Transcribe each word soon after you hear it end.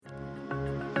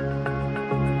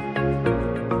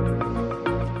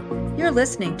You're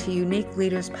listening to Unique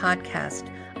Leaders Podcast.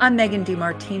 I'm Megan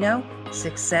DiMartino.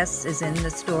 Success is in the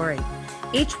story.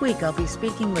 Each week I'll be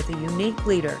speaking with a unique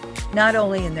leader, not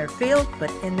only in their field, but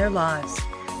in their lives.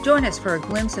 Join us for a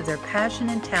glimpse of their passion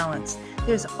and talents.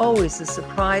 There's always a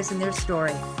surprise in their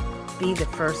story. Be the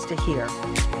first to hear.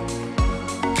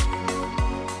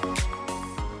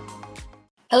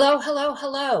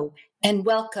 Hello, and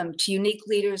welcome to Unique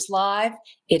Leaders Live.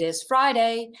 It is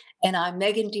Friday, and I'm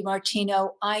Megan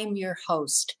DiMartino. I'm your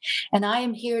host, and I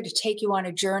am here to take you on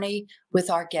a journey with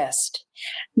our guest.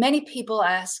 Many people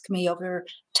ask me over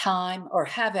time, or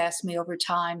have asked me over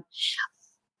time,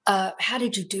 how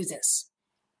did you do this?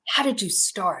 How did you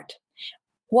start?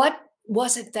 What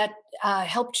was it that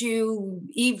helped you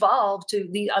evolve to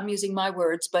I'm using my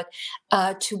words, but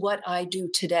to what I do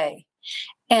today?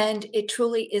 And it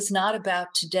truly is not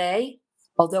about today,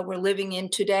 although we're living in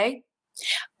today,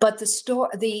 but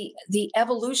the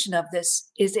evolution of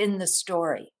this is in the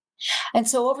story. And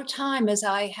so over time, as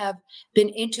I have been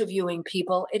interviewing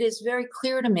people, it is very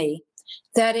clear to me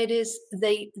that it is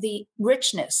the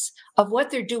richness of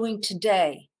what they're doing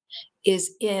today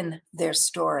is in their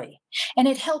story. And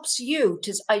it helps you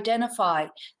to identify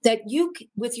that you,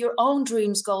 with your own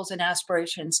dreams, goals, and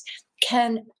aspirations,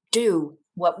 can do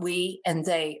what we and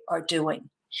they are doing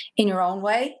in your own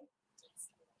way,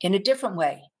 in a different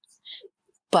way.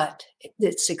 But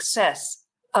the success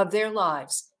of their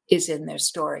lives is in their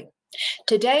story.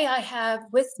 Today, I have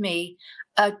with me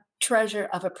a treasure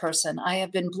of a person. I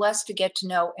have been blessed to get to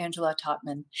know Angela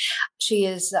Totman. She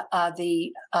is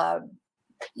the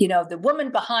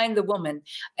woman behind the woman,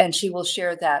 and she will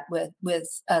share that with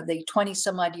the 20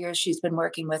 some odd years she's been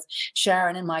working with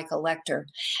Sharon and Michael Lecter.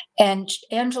 And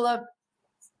Angela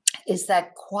is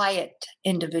that quiet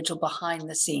individual behind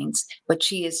the scenes, but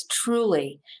she is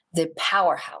truly the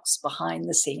powerhouse behind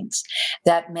the scenes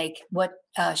that make what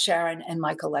Sharon and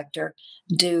Michael Lecter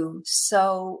do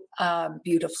so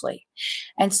beautifully.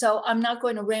 And so I'm not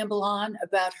going to ramble on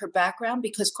about her background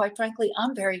because, quite frankly,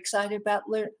 I'm very excited about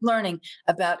learning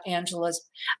about Angela's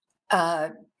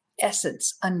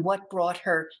essence and what brought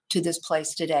her to this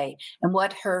place today and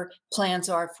what her plans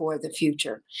are for the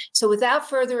future. So without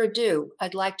further ado,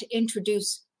 I'd like to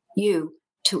introduce you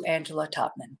to Angela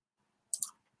Totman.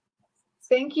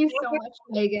 Thank you so much,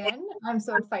 Megan. I'm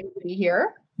so excited to be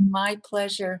here. My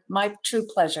pleasure, my true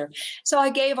pleasure. So I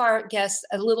gave our guests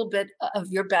a little bit of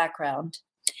your background,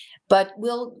 but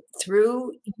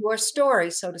through your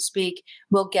story, so to speak,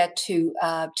 we'll get to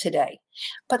today.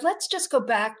 But let's just go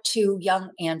back to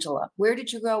young Angela. Where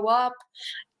did you grow up?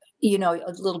 A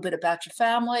little bit about your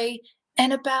family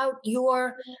and about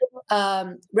your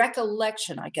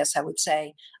recollection, I guess I would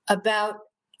say, about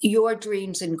your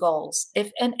dreams and goals.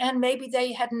 And maybe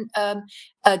they hadn't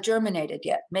germinated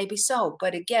yet, maybe so.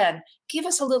 But again, give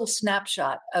us a little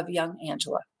snapshot of young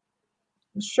Angela.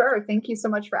 Sure. Thank you so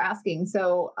much for asking.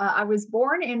 So I was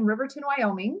born in Riverton,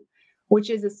 Wyoming, which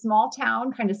is a small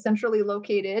town kind of centrally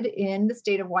located in the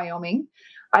state of Wyoming.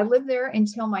 I lived there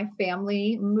until my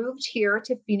family moved here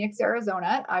to Phoenix,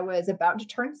 Arizona. I was about to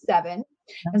turn 7.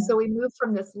 And so we moved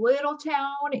from this little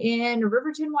town in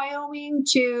Riverton, Wyoming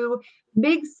to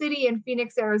big city in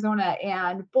Phoenix, Arizona.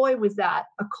 And boy, was that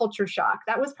a culture shock.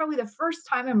 That was probably the first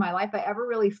time in my life I ever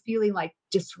really feeling like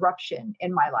disruption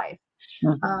in my life.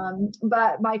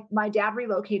 But my dad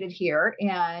relocated here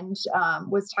and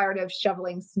was tired of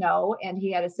shoveling snow. And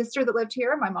he had a sister that lived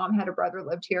here. My mom had a brother that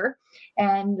lived here.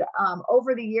 And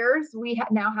over the years, we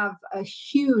now have a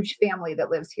huge family that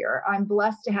lives here. I'm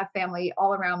blessed to have family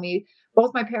all around me.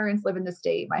 Both my parents live in the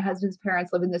state. My husband's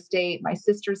parents live in the state. My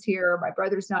sister's here. My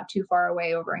brother's not too far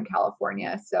away over in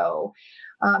California. So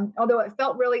although it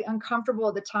felt really uncomfortable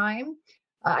at the time,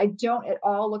 I don't at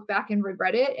all look back and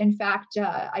regret it. In fact,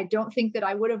 I don't think that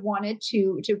I would have wanted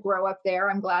to grow up there.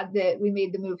 I'm glad that we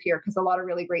made the move here because a lot of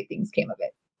really great things came of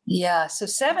it. Yeah. So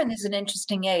 7 is an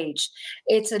interesting age.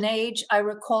 It's an age I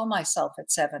recall myself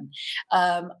at 7.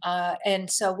 And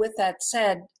so with that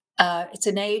said, it's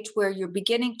an age where you're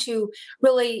beginning to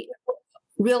really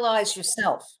realize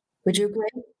yourself. Would you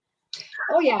agree?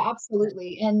 Oh, yeah,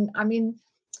 absolutely. And I mean,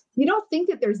 you don't think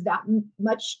that there's that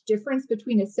much difference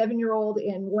between a 7-year-old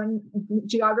in one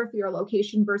geography or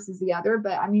location versus the other.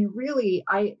 But I mean, really,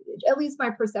 at least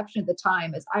my perception at the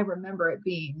time is I remember it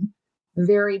being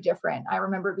very different. I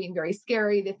remember it being very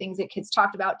scary, the things that kids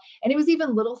talked about. And it was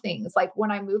even little things like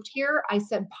when I moved here, I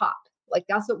said pop. Like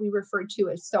that's what we referred to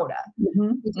as soda.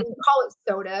 Mm-hmm. We didn't call it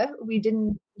soda. We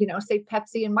didn't, say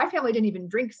Pepsi. And my family didn't even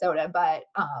drink soda, but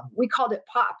we called it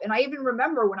pop. And I even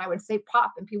remember when I would say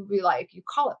pop and people would be like, you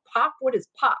call it pop? What is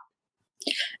pop?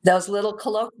 Those little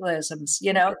colloquialisms,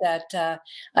 that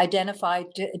identify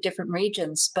different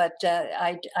regions. But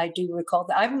I do recall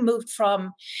that I've moved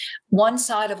from one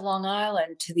side of Long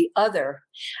Island to the other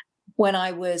when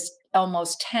I was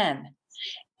almost 10.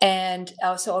 And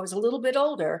so I was a little bit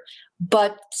older,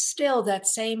 but still that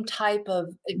same type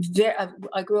of,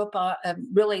 I grew up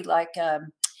really like,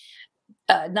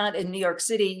 not in New York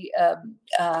City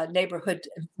neighborhood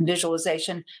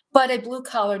visualization, but a blue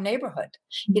collar neighborhood,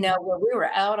 where we were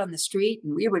out on the street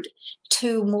and we were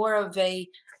to more of a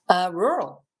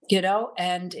rural,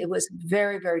 and it was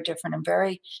very, very different and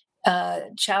very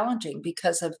challenging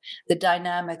because of the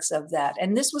dynamics of that.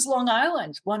 And this was Long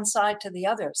Island, one side to the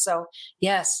other. So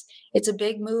yes, it's a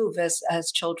big move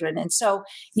as children. And so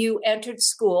you entered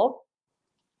school.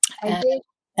 I did.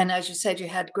 And as you said, you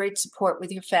had great support with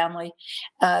your family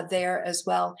there as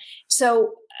well.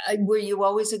 So were you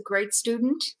always a great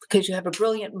student because you have a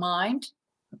brilliant mind?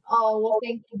 Oh, well,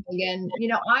 thank you, Megan.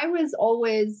 I was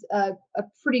always a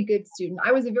pretty good student.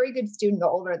 I was a very good student the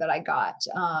older that I got.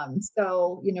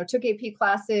 So, took AP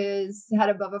classes, had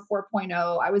above a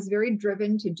 4.0. I was very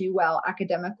driven to do well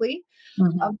academically.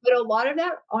 Mm-hmm. But a lot of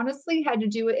that honestly had to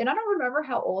do with, and I don't remember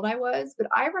how old I was, but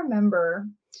I remember,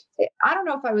 I don't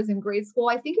know if I was in grade school.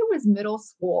 I think it was middle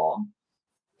school.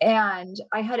 And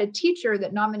I had a teacher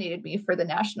that nominated me for the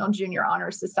National Junior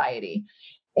Honor Society.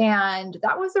 And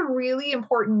that was a really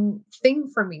important thing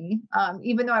for me,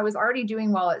 even though I was already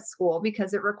doing well at school,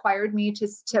 because it required me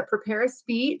to prepare a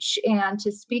speech and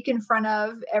to speak in front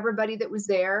of everybody that was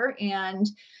there. And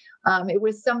it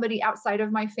was somebody outside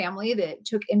of my family that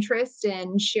took interest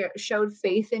and showed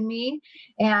faith in me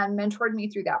and mentored me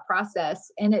through that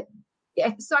process.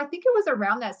 So I think it was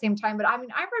around that same time. But I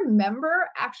mean, I remember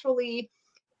actually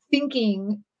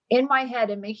thinking in my head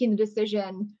and making the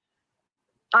decision,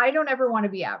 I don't ever want to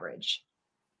be average.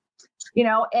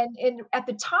 And at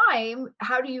the time,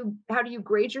 how do you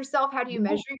grade yourself? How do you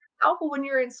measure yourself? Well, when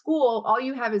you're in school, all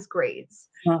you have is grades.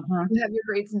 Uh-huh. You have your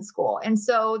grades in school. And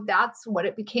so that's what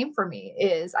it became for me,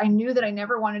 is I knew that I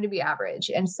never wanted to be average.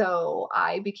 And so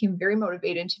I became very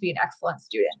motivated to be an excellent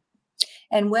student.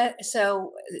 And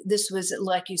so this was,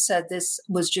 like you said, this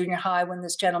was junior high when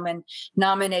this gentleman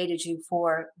nominated you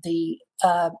for the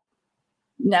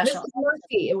national. Mrs.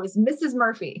 Murphy. It was Mrs.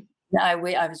 Murphy. I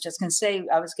was just going to say,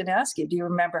 I was going to ask you, do you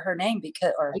remember her name?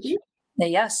 I do.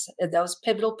 Yes, those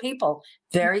pivotal people,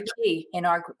 very key in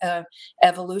our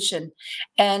evolution.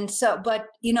 And so, but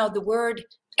the word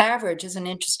average is an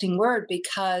interesting word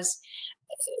because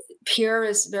pure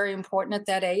is very important at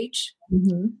that age.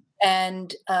 Mm-hmm.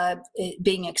 And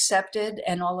being accepted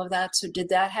and all of that. So did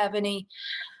that have any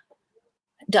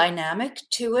dynamic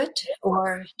to it?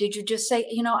 Or did you just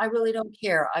say, I really don't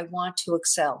care. I want to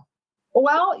excel?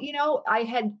 Well, I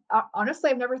had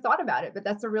honestly, I've never thought about it, but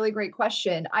that's a really great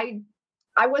question. I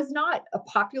was not a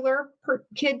popular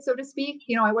kid, so to speak.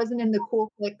 I wasn't in the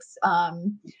cool cliques.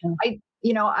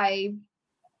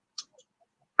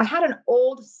 I had an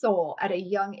old soul at a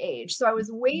young age. So I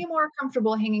was way more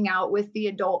comfortable hanging out with the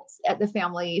adults at the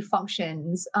family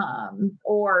functions,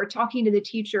 or talking to the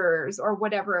teachers or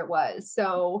whatever it was.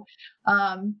 So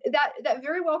that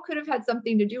very well could have had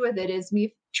something to do with it, is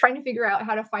me trying to figure out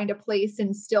how to find a place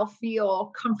and still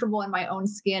feel comfortable in my own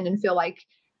skin and feel like,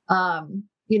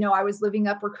 I was living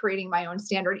up or creating my own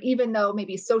standard, even though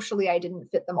maybe socially I didn't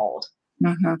fit the mold.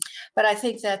 Mm-hmm. But I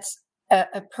think that's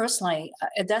personally,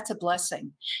 that's a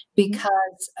blessing,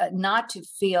 because not to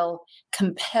feel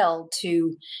compelled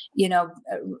to,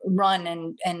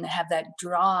 run and have that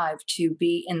drive to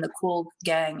be in the cool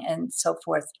gang and so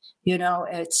forth.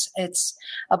 It's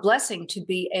a blessing to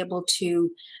be able to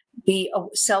be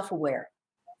self-aware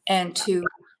and to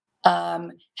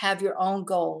have your own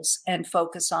goals and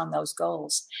focus on those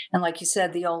goals. And like you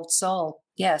said, the old soul,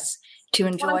 yes, to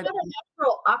enjoy. Well, a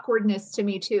natural awkwardness to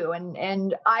me too.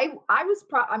 And I was,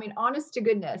 honest to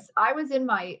goodness, I was in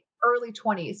my early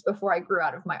 20s before I grew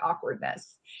out of my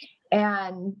awkwardness.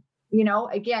 And,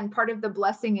 again, part of the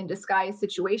blessing in disguise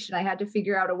situation, I had to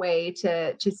figure out a way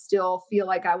to still feel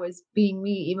like I was being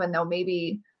me, even though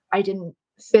maybe I didn't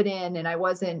fit in and I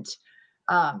wasn't,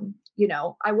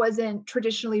 I wasn't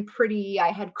traditionally pretty.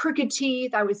 I had crooked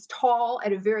teeth. I was tall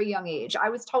at a very young age. I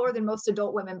was taller than most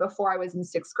adult women before I was in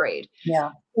 6th grade.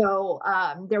 Yeah. So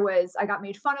I got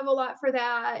made fun of a lot for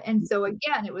that. And so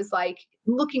again, it was like,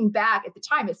 looking back at the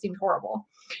time, it seemed horrible.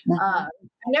 Mm-hmm.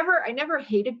 I never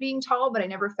hated being tall, but I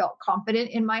never felt confident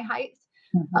in my height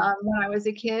when I was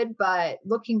a kid. But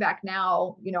looking back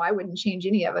now, I wouldn't change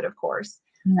any of it, of course.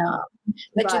 No.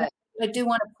 But I do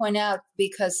want to point out,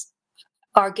 because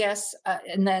our guests,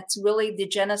 and that's really the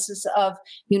genesis of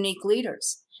Unique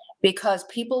Leaders, because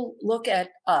people look at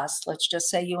us, let's just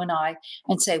say you and I,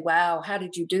 and say, wow, how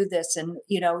did you do this? And,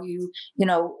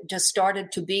 just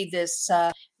started to be this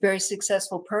very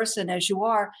successful person as you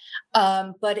are.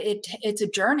 But it's a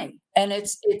journey, and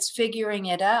it's figuring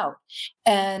it out.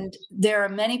 And there are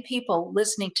many people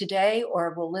listening today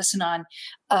or will listen on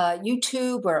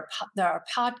YouTube or our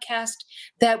podcast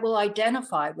that will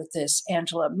identify with this,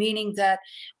 Angela, meaning that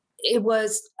it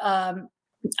was, I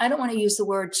don't want to use the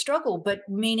word struggle, but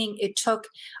meaning it took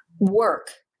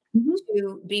work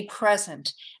to be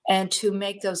present and to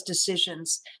make those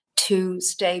decisions to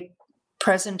stay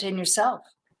present in yourself.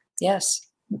 Yes.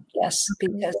 Yes,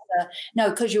 because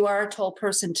because you are a tall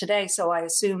person today, so I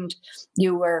assumed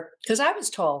you were, because I was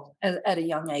tall at a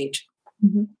young age,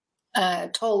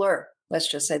 taller. Let's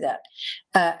just say that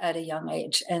at a young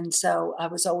age, and so I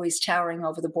was always towering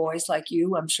over the boys, like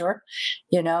you, I'm sure,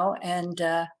 and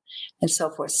so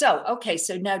forth. So okay,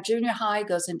 so now junior high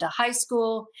goes into high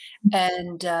school,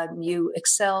 and you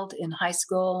excelled in high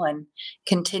school and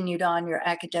continued on your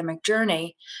academic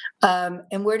journey.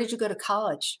 And where did you go to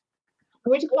college? I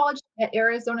went to college at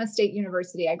Arizona State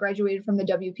University. I graduated from the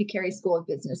W.P. Carey School of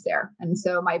Business there. And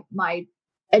so my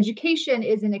education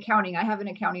is in accounting. I have an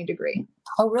accounting degree.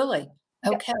 Oh, really?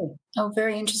 Okay. Yeah. Oh,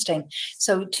 very interesting.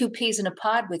 So 2 peas in a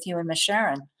pod with you and Miss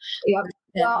Sharon. Yep.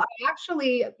 Well, I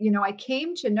actually, I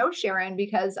came to know Sharon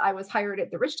because I was hired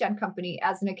at the Rich Dad Company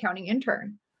as an accounting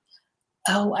intern.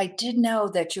 Oh, I did know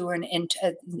that you were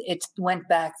it went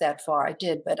back that far. I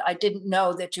did, but I didn't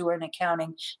know that you were an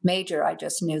accounting major. I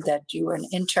just knew that you were an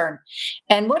intern.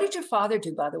 And what did your father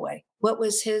do, by the way? What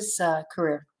was his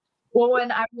career? Well,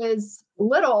 when I was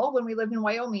little, when we lived in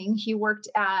Wyoming, he worked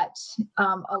at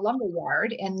a lumber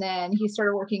yard, and then he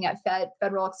started working at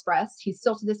Federal Express. He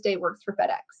still to this day works for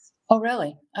FedEx. Oh,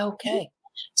 really? Okay.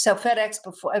 So FedEx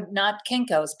before, not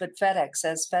Kinko's, but FedEx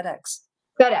as FedEx.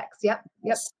 FedEx. Yep.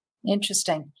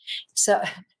 Interesting. So,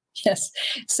 yes.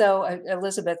 So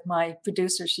Elizabeth, my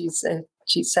producer, she's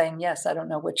saying yes. I don't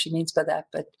know what she means by that,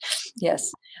 but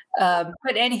yes.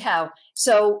 But anyhow,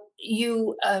 so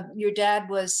your dad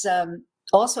was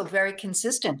also very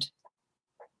consistent,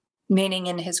 meaning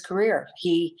in his career,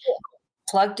 he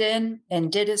plugged in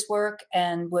and did his work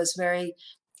and was very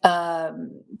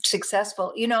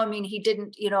successful. He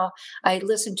didn't, I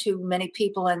listened to many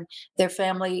people and their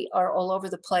family are all over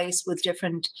the place with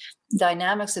different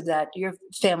dynamics of that. Your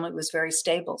family was very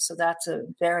stable. So that's a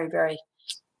very, very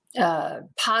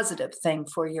positive thing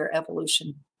for your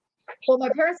evolution. Well, my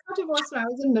parents got divorced when I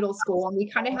was in middle school, and we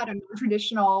kind of had a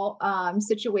non-traditional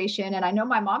situation. And I know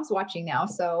my mom's watching now,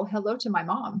 so hello to my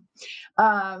mom.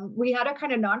 We had a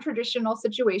kind of non-traditional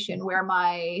situation where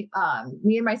me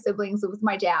and my siblings lived with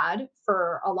my dad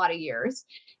for a lot of years,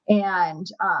 and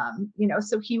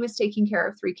so he was taking care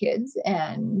of 3 kids,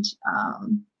 and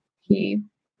he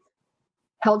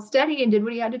held steady and did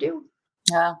what he had to do.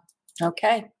 Yeah.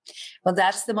 Okay. Well,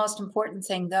 that's the most important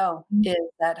thing, though, is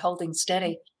that holding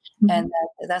steady. And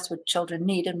that's what children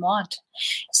need and want.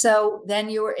 So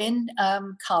then you were in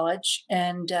college,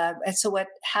 and so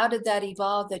how did that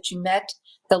evolve that you met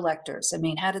the Lectors? I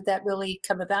mean, how did that really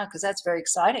come about? Because that's very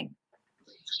exciting.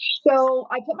 So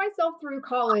I put myself through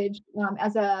college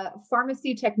as a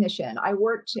pharmacy technician. I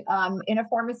worked in a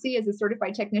pharmacy as a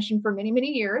certified technician for many, many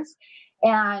years.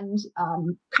 And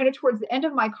kind of towards the end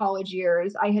of my college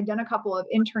years, I had done a couple of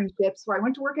internships where I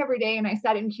went to work every day and I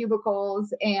sat in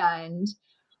cubicles and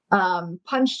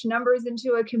punched numbers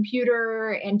into a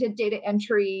computer and did data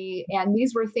entry. And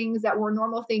these were things that were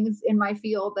normal things in my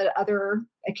field that other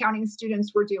accounting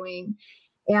students were doing.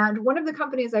 And one of the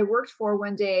companies I worked for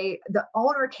one day, the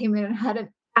owner came in and had an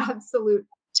absolute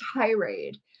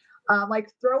tirade, like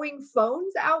throwing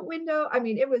phones out window. I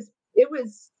mean, it was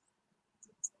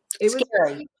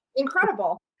Scary.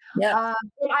 Incredible. Yeah.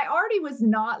 And I already was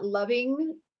not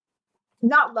loving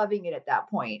it at that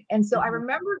point. And so I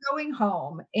remember going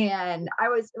home and I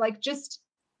was just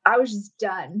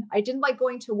done. I didn't like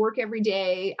going to work every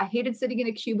day. I hated sitting in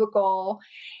a cubicle.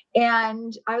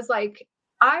 And I was like,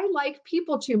 I like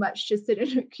people too much to sit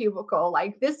in a cubicle.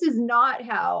 Like, this is not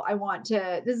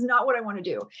this is not what I want to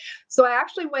do. So I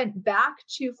actually went back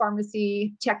to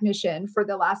pharmacy technician for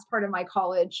the last part of my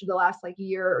college, the last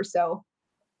year or so.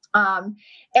 And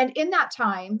in that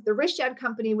time, the Rich Dad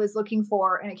Company was looking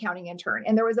for an accounting intern,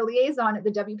 and there was a liaison at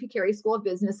the W.P. Carey School of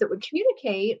Business that would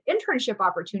communicate internship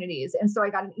opportunities. And so I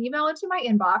got an email into my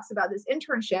inbox about this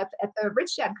internship at the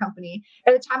Rich Dad Company.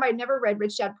 At the time, I'd never read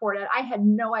Rich Dad Poor Dad. I had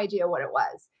no idea what it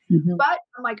was. But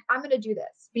I'm like, I'm going to do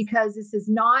this because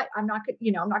I'm not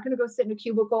going to go sit in a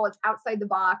cubicle. It's outside the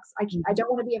box. I don't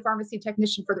want to be a pharmacy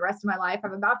technician for the rest of my life.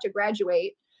 I'm about to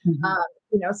graduate,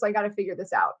 so I got to figure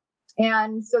this out.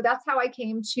 And so that's how I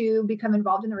came to become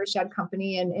involved in the Rich Dad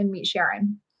Company and meet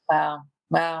Sharon. Wow.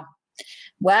 Wow.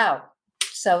 Wow.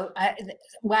 So,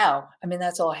 wow. I mean,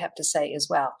 that's all I have to say as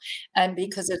well. And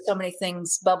because there's so many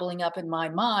things bubbling up in my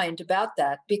mind about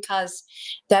that, because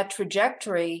that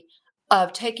trajectory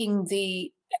of taking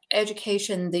the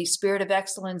education, the spirit of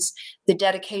excellence, the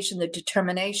dedication, the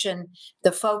determination,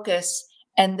 the focus,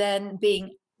 and then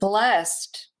being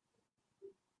blessed,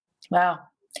 wow,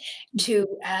 to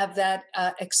have that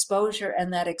exposure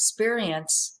and that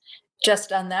experience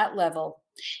just on that level.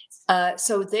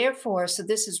 So therefore, so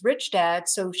this is Rich Dad.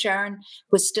 So Sharon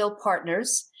was still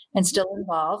partners and still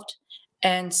involved,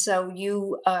 and so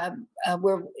you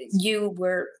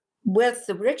were with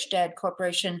the Rich Dad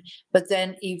Corporation, but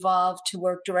then evolved to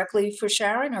work directly for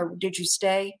Sharon, or did you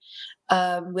stay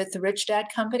with the Rich Dad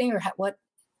Company, or what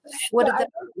So did that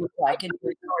look like in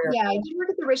your career? I did work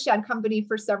at the Rich Dad Company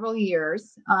for several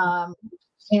years.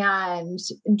 And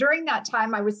during that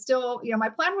time, I was still, my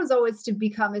plan was always to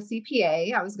become a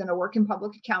CPA. I was going to work in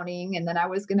public accounting, and then I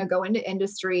was going to go into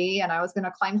industry, and I was going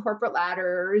to climb corporate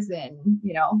ladders and,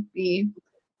 be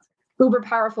uber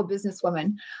powerful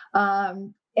businesswoman.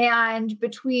 And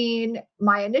between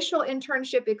my initial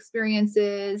internship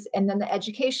experiences and then the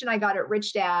education I got at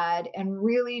Rich Dad, and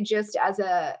really just as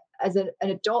an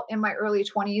adult in my early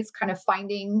 20s, kind of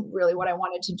finding really what I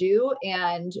wanted to do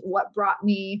and what brought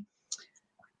me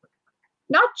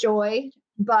not joy,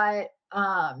 but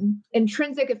a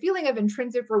feeling of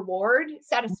intrinsic reward,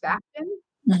 satisfaction.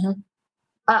 Mm-hmm.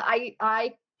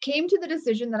 I came to the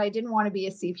decision that I didn't want to be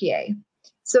a CPA.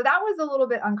 So that was a little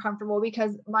bit uncomfortable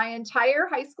because my entire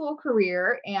high school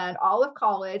career and all of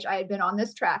college, I had been on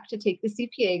this track to take the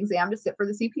CPA exam, to sit for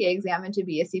the CPA exam and to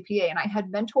be a CPA. And I had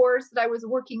mentors that I was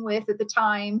working with at the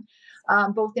time,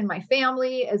 both in my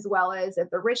family as well as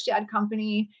at the Rich Dad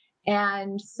Company.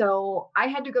 And so I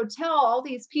had to go tell all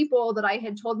these people that I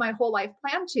had told my whole life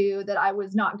plan to that I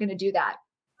was not going to do that.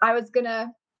 I was going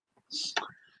to,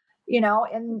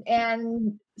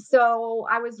 and so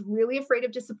I was really afraid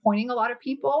of disappointing a lot of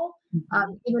people.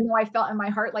 Even though I felt in my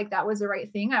heart like that was the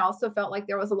right thing, I also felt like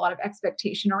there was a lot of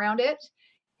expectation around it.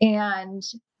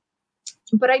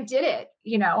 But I did it,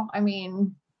 I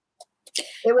mean,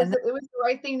 it was the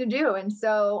right thing to do. And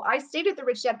so I stayed at the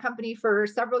Rich Dad Company for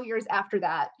several years after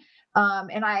that.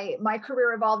 And my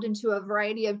career evolved into a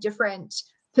variety of different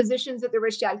positions at the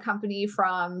Rich Dad Company,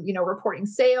 from, reporting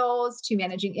sales to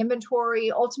managing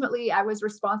inventory. Ultimately, I was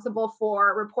responsible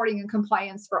for reporting and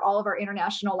compliance for all of our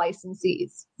international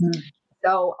licensees.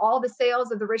 So all the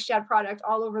sales of the Rich Dad product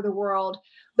all over the world,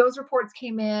 those reports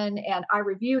came in and I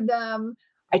reviewed them.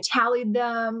 I tallied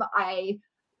them. I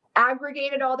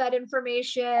aggregated all that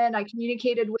information. I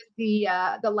communicated with the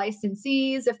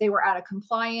licensees if they were out of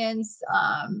compliance.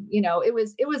 It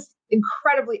was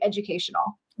incredibly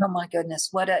educational. Oh my goodness,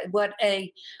 what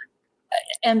a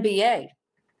MBA.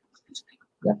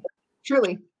 Yeah.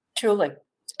 Truly.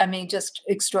 I mean, just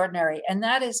extraordinary. And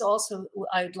that is also,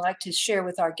 I'd like to share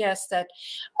with our guests that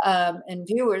and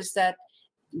viewers that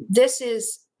this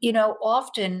is,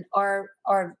 often are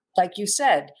like you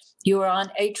said, you are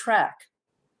on a track.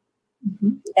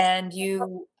 Mm-hmm. And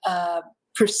you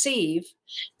perceive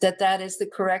that is the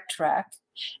correct track,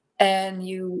 and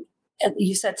you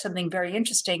said something very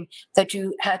interesting that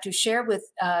you had to share with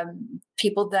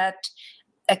people that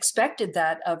expected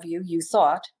that of you. You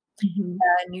thought, mm-hmm.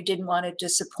 And you didn't want to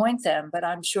disappoint them, but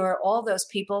I'm sure all those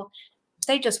people,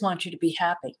 they just want you to be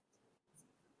happy.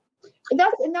 And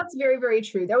that's very, very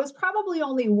true. There was probably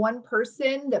only one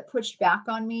person that pushed back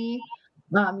on me.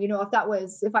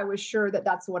 If I was sure that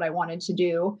that's what I wanted to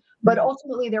do, but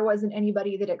ultimately there wasn't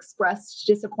anybody that expressed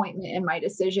disappointment in my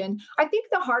decision. I think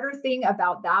the harder thing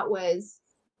about that was,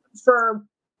 for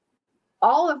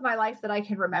all of my life that I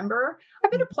can remember,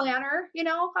 I've been a planner.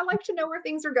 I like to know where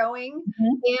things are going.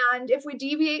 Mm-hmm. And if we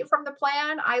deviate from the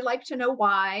plan, I like to know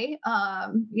why,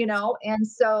 and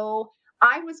so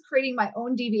I was creating my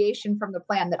own deviation from the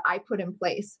plan that I put in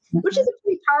place, which is a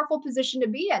pretty powerful position to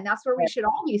be in. That's where we should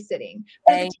all be sitting.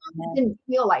 But at the time, it didn't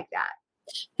feel like that.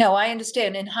 No, I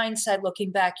understand. In hindsight,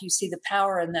 looking back, you see the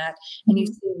power in that, and you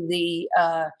see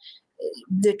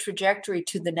the trajectory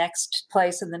to the next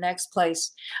place and the next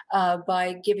place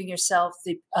by giving yourself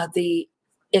the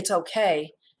it's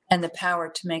okay and the power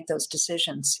to make those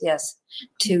decisions. Yes,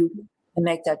 to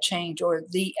make that change, or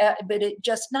but it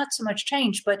just not so much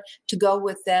change, but to go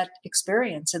with that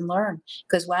experience and learn,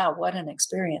 because wow, what an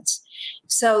experience.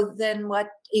 So then what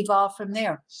evolved from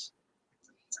there?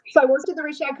 So I worked at the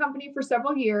Rich Dad Company for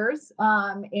several years,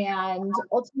 and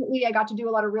ultimately I got to do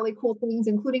a lot of really cool things,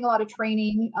 including a lot of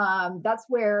training. That's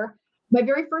where my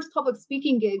very first public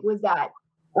speaking gig was at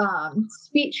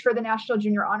speech for the National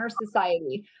Junior Honor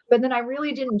Society. But then I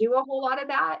really didn't do a whole lot of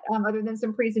that, other than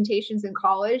some presentations in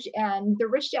college. And the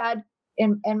Rich Dad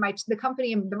and the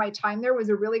company and my time there was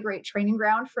a really great training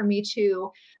ground for me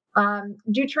to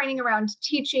do training around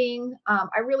teaching.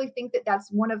 I really think that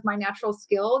that's one of my natural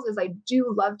skills is I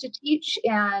do love to teach,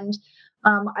 and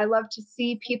I love to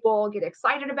see people get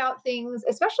excited about things,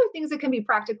 especially things that can be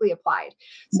practically applied.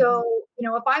 So,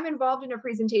 if I'm involved in a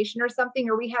presentation or something,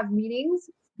 or we have meetings,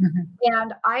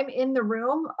 and I'm in the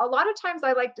room, a lot of times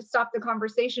I like to stop the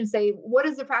conversation, say, what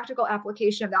does the practical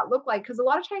application of that look like? Because a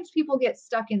lot of times people get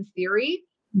stuck in theory.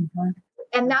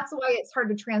 And that's why it's hard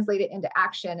to translate it into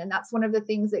action. And that's one of the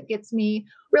things that gets me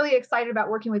really excited about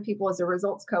working with people as a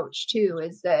results coach too,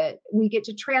 is that we get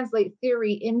to translate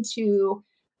theory into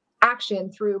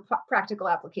action through practical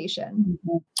application.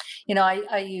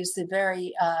 I use the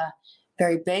very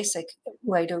basic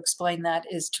way to explain that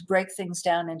is to break things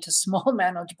down into small,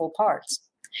 manageable parts.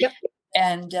 Yep.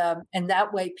 And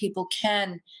that way people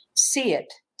can see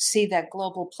that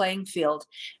global playing field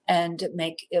and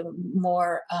make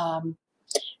more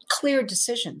clear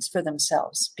decisions for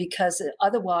themselves, because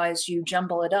otherwise you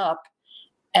jumble it up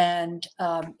and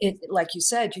it, like you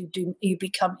said, you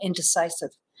become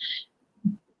indecisive.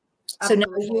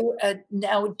 Absolutely. So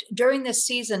now during this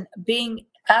season, being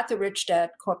at the Rich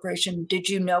Dad Corporation, did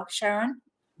you know Sharon?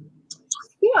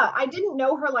 Yeah, I didn't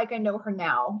know her like I know her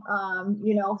now.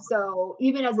 So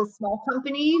even as a small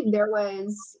company, there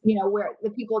was, where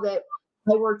the people that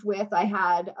I worked with, I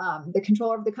had the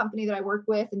controller of the company that I worked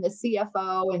with and the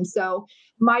CFO. And so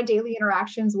my daily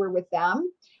interactions were with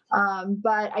them.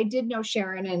 But I did know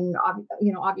Sharon, and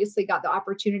obviously got the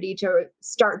opportunity to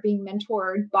start being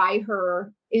mentored by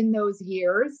her in those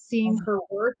years, seeing her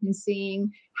work and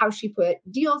seeing how she put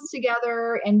deals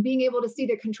together, and being able to see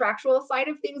the contractual side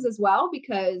of things as well,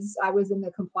 because I was in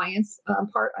the compliance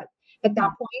part at that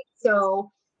point. So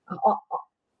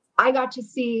I got to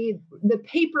see the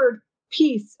paper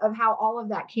piece of how all of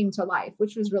that came to life,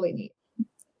 which was really neat.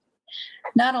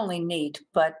 Not only neat,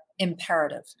 but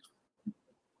imperative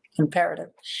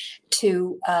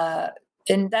to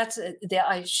and that's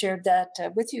I shared that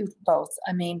with you both.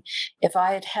 I mean, if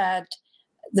I had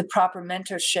the proper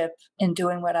mentorship in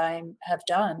doing what I have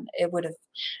done, it would have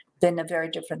been a very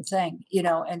different thing,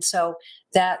 and so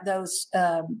that those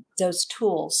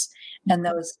tools and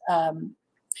those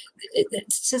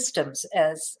systems,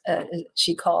 as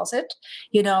she calls it,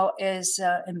 is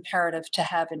imperative to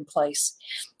have in place.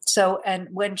 So, and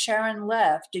when Sharon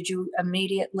left, did you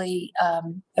immediately,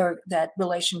 or that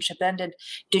relationship ended,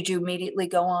 did you immediately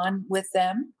go on with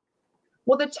them?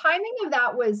 Well, the timing of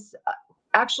that was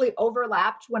actually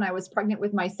overlapped when I was pregnant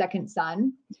with my second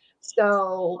son.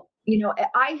 So,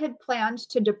 I had planned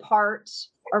to depart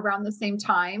around the same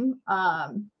time.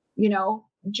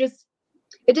 Just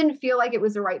it didn't feel like it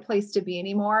was the right place to be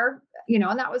anymore,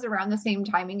 and that was around the same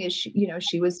timing as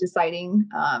she was deciding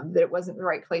that it wasn't the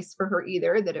right place for her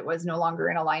either, that it was no longer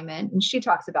in alignment. And she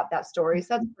talks about that story,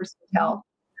 so that's personal tell.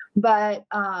 But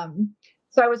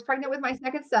so I was pregnant with my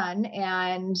second son,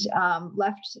 and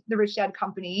left the Rich Dad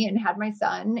company and had my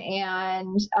son.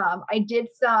 And I did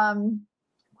some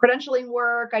credentialing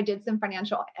work. I did some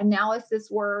financial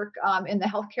analysis work in the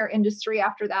healthcare industry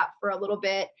after that for a little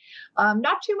bit.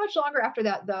 Not too much longer after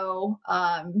that, though.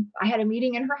 I had a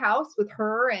meeting in her house with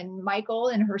her and Michael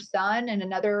and her son and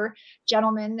another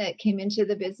gentleman that came into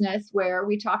the business, where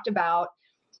we talked about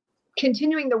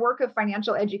continuing the work of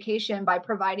financial education by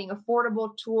providing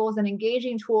affordable tools and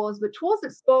engaging tools, but tools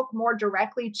that spoke more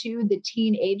directly to the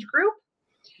teen age group,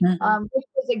 which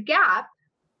was a gap,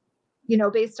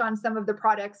 based on some of the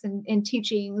products and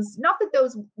teachings. Not that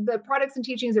the products and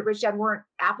teachings at Rich Dad weren't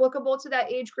applicable to that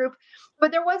age group,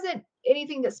 but there wasn't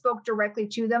anything that spoke directly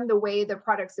to them the way the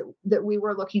products that we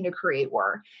were looking to create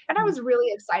were. And I was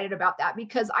really excited about that,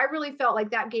 because I really felt like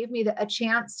that gave me a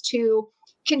chance to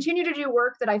continue to do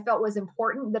work that I felt was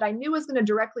important, that I knew was going to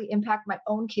directly impact my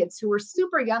own kids, who were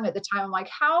super young at the time. I'm like,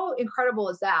 how incredible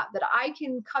is that I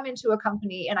can come into a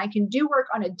company and I can do work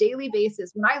on a daily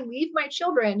basis. When I leave my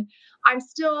children, I'm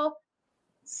still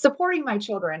supporting my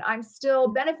children. I'm still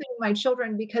benefiting my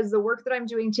children, because the work that I'm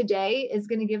doing today is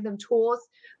going to give them tools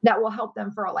that will help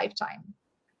them for a lifetime.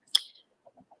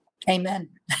 Amen.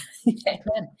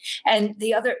 Amen. And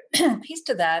the other piece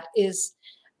to that is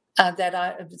that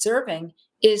I'm observing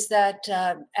is that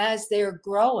as they're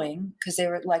growing, because they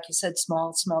were, like you said,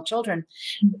 small children,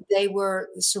 they were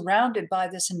surrounded by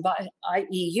this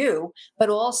IEU, but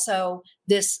also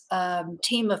this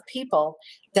team of people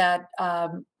that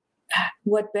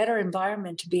what better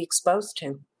environment to be exposed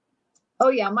to? Oh,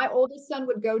 yeah. My oldest son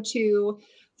would go to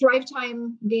Thrive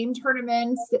Time game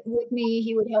tournaments with me.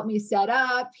 He would help me set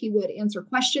up. He would answer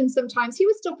questions sometimes. He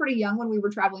was still pretty young when we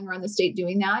were traveling around the state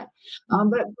doing that.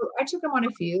 But I took him on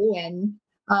a few, and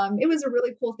it was a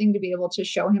really cool thing to be able to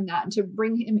show him that and to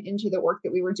bring him into the work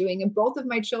that we were doing. And both of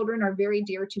my children are very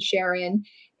dear to Sharon.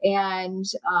 And,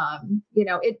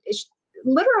 it's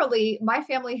literally my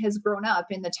family has grown up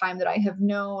in the time that I have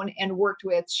known and worked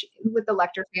with the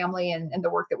Lecter family and the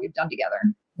work that we've done together.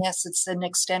 Yes, it's an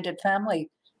extended family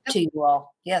to you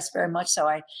all. Yes, very much so.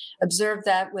 I observed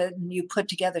that when you put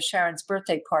together Sharon's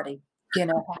birthday party,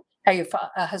 how your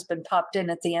husband popped in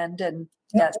at the end, and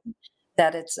that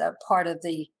it's a part of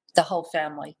the whole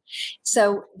family.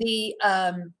 So the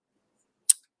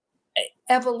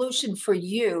evolution for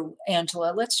you,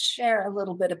 Angela, let's share a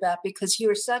little bit about, because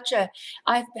you're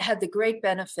I've had the great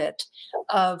benefit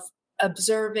of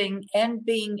observing and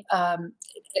being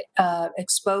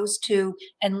exposed to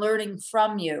and learning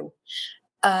from you.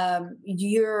 I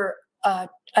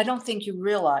don't think you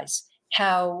realize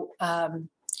how, and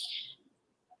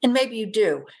maybe you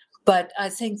do, but I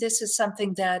think this is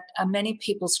something that many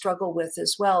people struggle with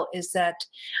as well, is that,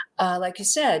 like you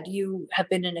said, you have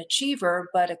been an achiever,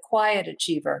 but a quiet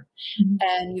achiever. Mm-hmm.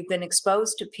 And you've been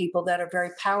exposed to people that are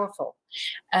very powerful,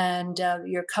 and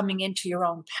you're coming into your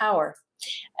own power.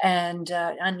 And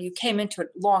you came into it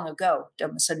long ago,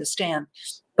 don't misunderstand,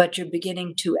 but you're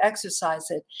beginning to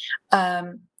exercise it.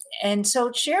 And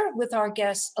so share with our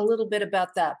guests a little bit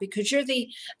about that, because you're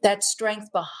that strength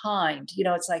behind,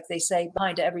 it's like they say,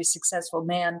 behind every successful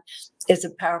man is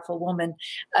a powerful woman.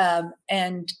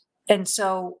 And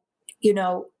so,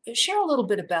 share a little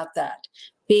bit about that,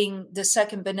 being the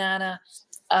second banana,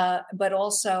 but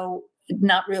also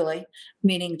not really,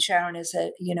 meaning Sharon is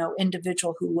a,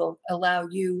 individual who will allow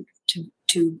you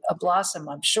to blossom,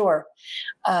 I'm sure,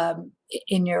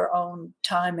 in your own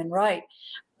time and right.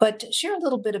 But share a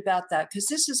little bit about that, because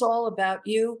this is all about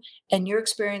you and your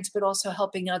experience, but also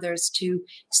helping others to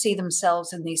see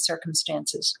themselves in these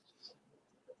circumstances.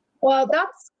 Well,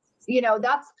 that's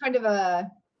kind of a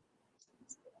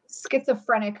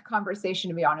schizophrenic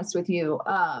conversation, to be honest with you,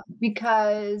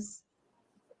 because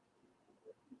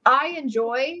I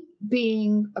enjoy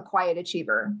being a quiet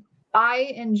achiever.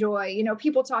 I enjoy,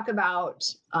 people talk about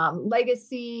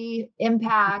legacy,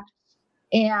 impact,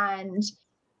 and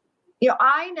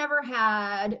I never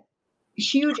had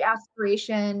huge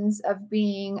aspirations of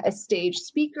being a stage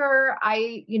speaker.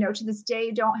 I, to this day,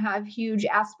 don't have huge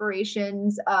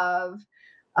aspirations of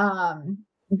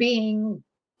having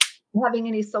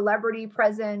any celebrity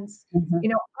presence.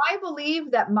 Mm-hmm. I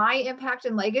believe that my impact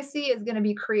and legacy is going to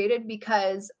be created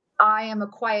because I am a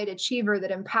quiet achiever that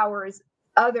empowers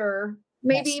other,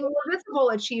 maybe more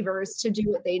visible achievers to do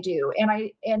what they do. And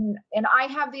I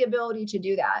have the ability to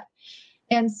do that.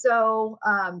 And so,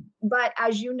 but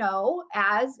as you know,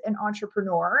 as an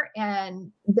entrepreneur, and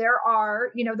there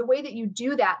are, the way that you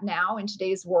do that now in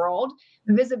today's world,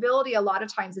 visibility a lot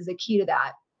of times is a key to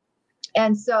that.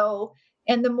 And so,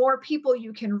 and the more people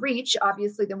you can reach,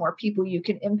 obviously, the more people you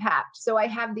can impact. So I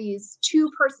have these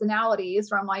two personalities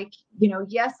where I'm like,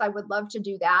 yes, I would love to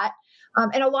do that.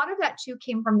 And a lot of that too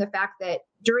came from the fact that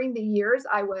during the years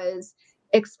I was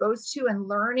exposed to and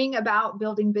learning about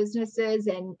building businesses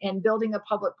and building a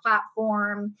public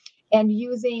platform and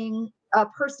using a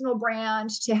personal brand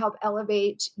to help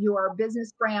elevate your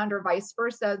business brand or vice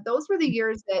versa. Those were the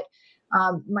years that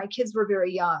my kids were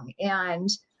very young. And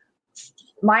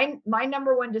my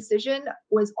number one decision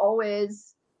was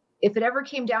always, if it ever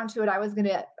came down to it, I was going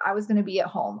to be at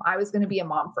home. I was going to be a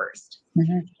mom first.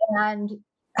 Mm-hmm. And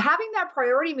having that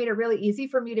priority made it really easy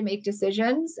for me to make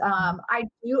decisions.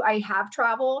 I have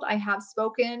traveled, I have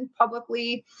spoken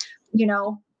publicly, been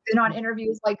on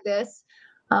interviews like this.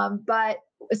 But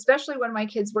especially when my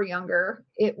kids were younger,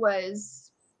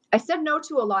 I said no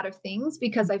to a lot of things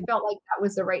because I felt like that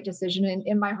was the right decision. And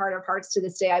in my heart of hearts to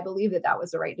this day, I believe that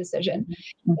was the right decision.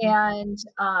 Mm-hmm. And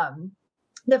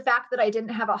the fact that I didn't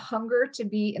have a hunger to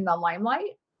be in the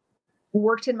limelight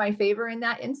worked in my favor in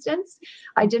that instance.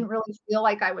 I didn't really feel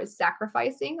like I was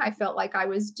sacrificing. I felt like I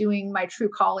was doing my true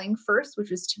calling first,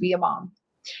 which was to be a mom.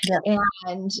 Yeah.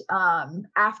 And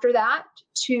after that,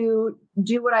 to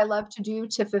do what I love to do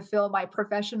to fulfill my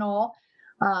professional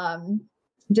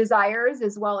desires,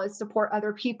 as well as support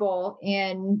other people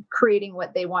in creating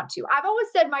what they want to. I've always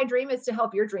said my dream is to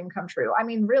help your dream come true. I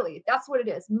mean, really, that's what it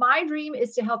is. My dream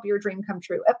is to help your dream come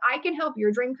true. If I can help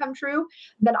your dream come true,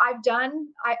 then I've done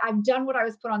what I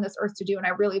was put on this earth to do. And I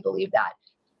really believe that.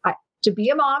 To be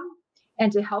a mom and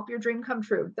to help your dream come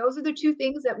true. Those are the two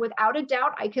things that without a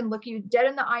doubt, I can look you dead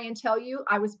in the eye and tell you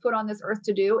I was put on this earth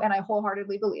to do. And I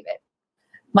wholeheartedly believe it.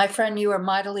 My friend, you are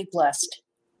mightily blessed.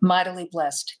 mightily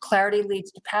blessed. Clarity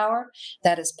leads to power.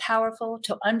 That is powerful.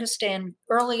 To understand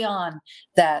early on,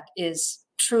 that is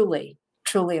truly,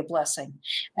 truly a blessing.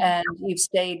 And you've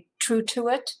stayed true to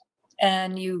it,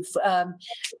 and you've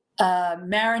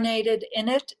marinated in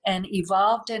it and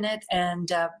evolved in it, and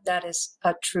that is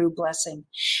a true blessing.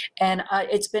 And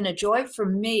it's been a joy for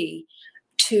me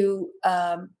to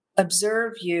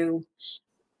observe you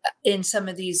in some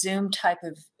of these Zoom type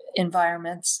of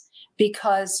environments,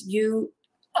 because you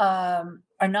are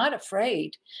not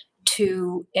afraid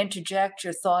to interject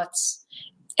your thoughts,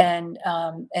 and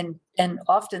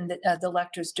often the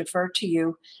lectors defer to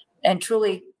you and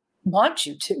truly want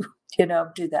you to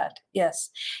do that. Yes.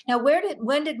 Now,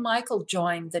 when did Michael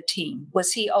join the team?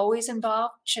 Was he always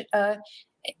involved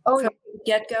Oh, from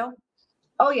get go?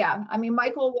 Oh yeah, I mean,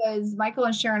 Michael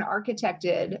and Sharon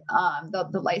architected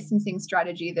the licensing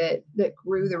strategy that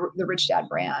grew the Rich Dad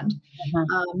brand.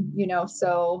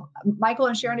 So Michael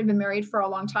and Sharon have been married for a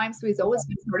long time, so he's always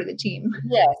been part of the team.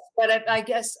 Yes, but I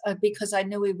guess because I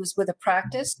knew he was with a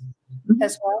practice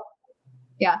as well.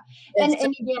 Yeah, and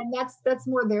again, that's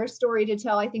more their story to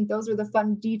tell. I think those are the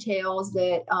fun details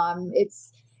that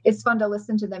it's fun to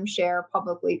listen to them share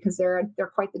publicly, because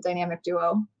they're quite the dynamic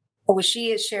duo. Well, she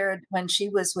has shared when she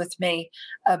was with me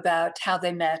about how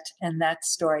they met and that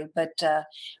story,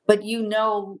 but you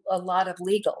know a lot of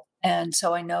legal, and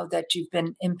so I know that you've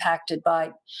been impacted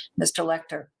by Mr.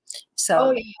 Lecter.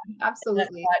 So yeah,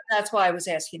 absolutely. That's why I was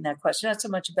asking that question. Not so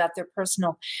much about their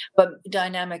personal but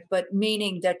dynamic, but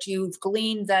meaning that you've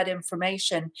gleaned that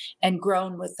information and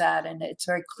grown with that, and it's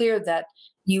very clear that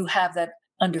you have that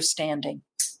understanding.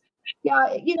 Yeah,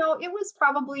 it was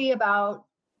probably about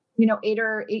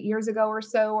 8 years ago or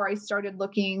so, where I started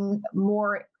looking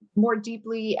more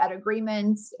deeply at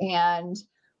agreements and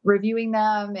reviewing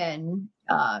them, and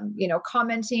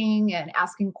commenting and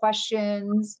asking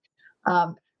questions.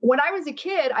 When I was a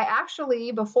kid, I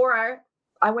actually, before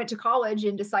I went to college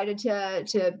and decided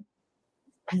to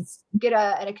get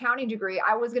an accounting degree,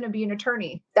 I was going to be an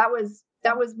attorney. That was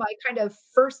my kind of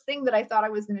first thing that I thought I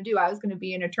was going to do. I was going to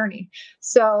be an attorney.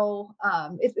 So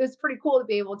it was pretty cool to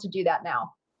be able to do that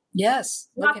now. Yes.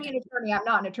 Not be an attorney. I'm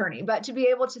not an attorney, but to be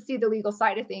able to see the legal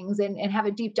side of things and have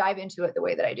a deep dive into it the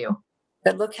way that I do.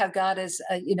 But look how God has,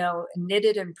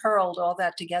 knitted and pearled all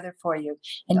that together for you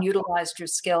and utilized your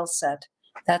skill set.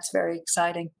 That's very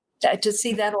exciting to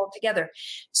see that all together.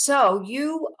 So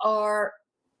you are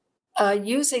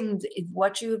using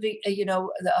what you've,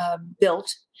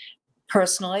 built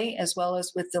personally, as well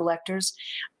as with the lectors,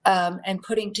 and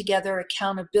putting together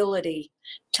accountability.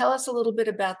 Tell us a little bit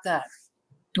about that,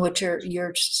 what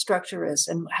your structure is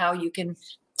and how you can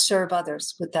serve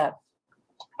others with that.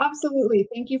 Absolutely.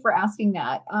 Thank you for asking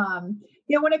that.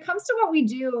 When it comes to what we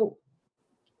do,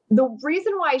 the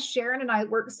reason why Sharon and I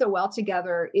work so well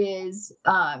together is,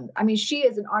 she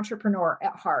is an entrepreneur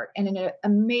at heart and an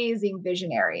amazing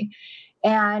visionary.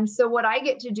 And so what I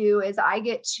get to do is I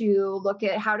get to look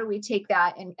at how do we take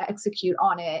that and execute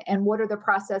on it, and what are the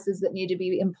processes that need to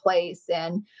be in place,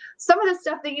 and some of the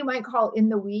stuff that you might call in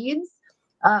the weeds.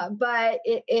 But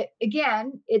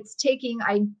it's taking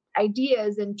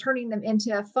ideas and turning them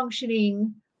into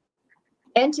functioning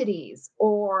entities,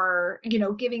 or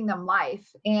giving them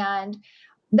life, and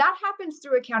that happens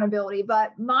through accountability.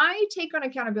 But my take on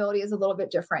accountability is a little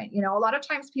bit different. A lot of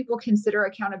times people consider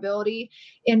accountability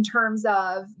in terms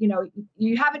of,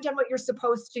 you haven't done what you're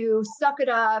supposed to, suck it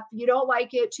up, you don't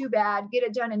like it, too bad, get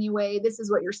it done anyway, this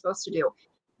is what you're supposed to do.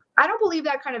 I don't believe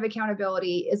that kind of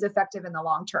accountability is effective in the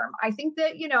long term. I think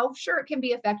that, sure, it can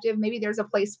be effective. Maybe there's a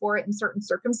place for it in certain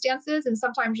circumstances. And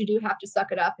sometimes you do have to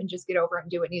suck it up and just get over it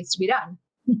and do what needs to be done.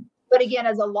 But again,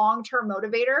 as a long-term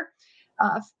motivator,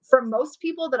 for most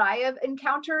people that I have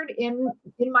encountered in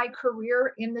my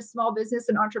career in the small business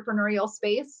and entrepreneurial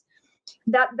space,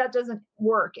 that doesn't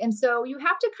work. And so you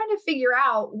have to kind of figure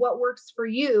out what works for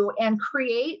you and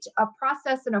create a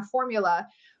process and a formula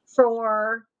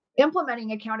for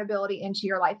implementing accountability into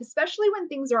your life, especially when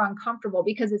things are uncomfortable,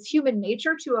 because it's human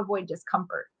nature to avoid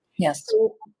discomfort. Yes.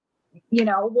 So,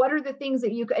 what are the things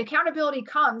that accountability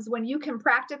comes when you can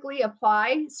practically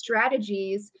apply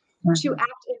strategies to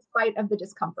act in spite of the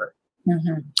discomfort.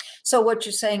 So what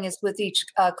you're saying is, with each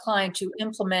client, you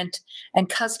implement and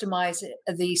customize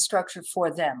the structure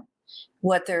for them,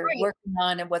 what they're working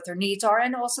on and what their needs are,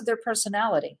 and also their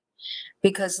personality.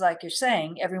 Because like you're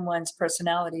saying, everyone's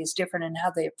personality is different and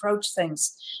how they approach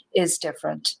things is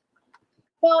different.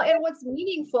 Well, and what's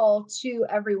meaningful to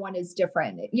everyone is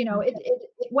different.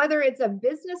 Whether it's a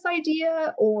business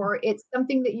idea or it's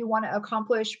something that you want to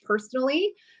accomplish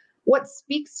personally, what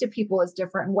speaks to people is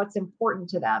different, and what's important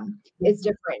to them is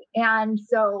different. And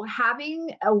so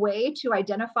having a way to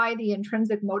identify the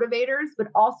intrinsic motivators, but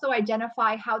also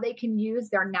identify how they can use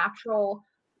their natural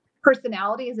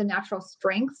personalities and natural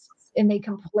strengths, and they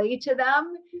can play to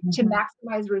them to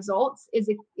maximize results is,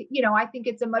 I think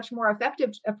it's a much more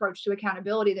effective approach to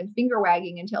accountability than finger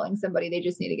wagging and telling somebody they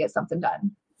just need to get something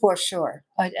done. For sure.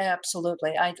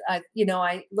 Absolutely. I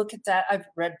look at that. I've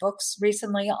read books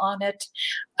recently on it.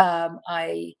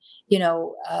 I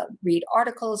read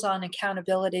articles on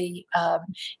accountability,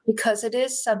 because it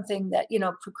is something that,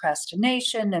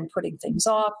 procrastination and putting things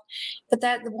off, but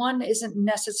that one isn't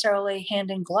necessarily hand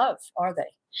in glove, are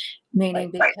they?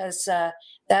 Meaning, because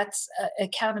that's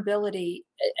accountability.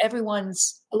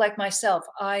 Everyone's like myself.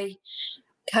 I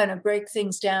kind of break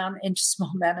things down into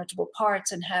small manageable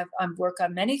parts and have work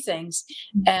on many things,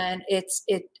 and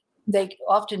they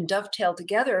often dovetail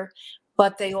together,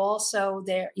 but they also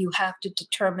you have to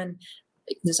determine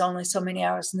there's only so many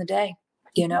hours in the day,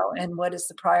 and what is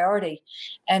the priority.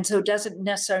 And so it doesn't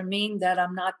necessarily mean that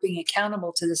I'm not being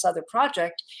accountable to this other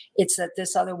project. It's that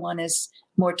this other one is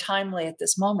more timely at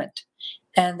this moment,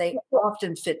 and they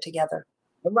often fit together.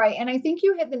 Right. And I think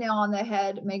you hit the nail on the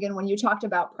head, Megan, when you talked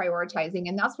about prioritizing.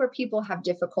 And that's where people have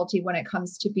difficulty when it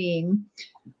comes to being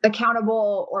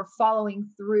accountable or following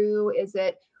through, is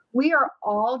that we are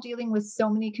all dealing with so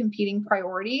many competing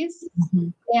priorities.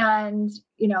 And,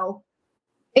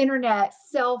 internet,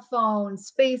 cell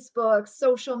phones, Facebook,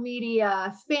 social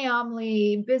media,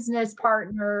 family, business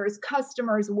partners,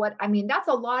 customers, that's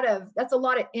a lot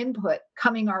of input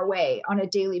coming our way on a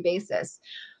daily basis.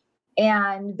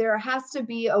 And there has to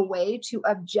be a way to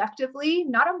objectively,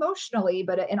 not emotionally,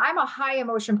 and I'm a high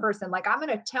emotion person. Like, I'm going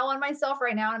to tell on myself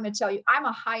right now. I'm going to tell you, I'm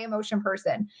a high emotion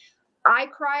person. I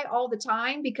cry all the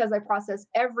time because I process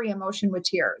every emotion with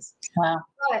tears. Wow.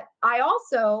 But I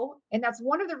also, and that's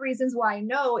one of the reasons why I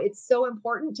know it's so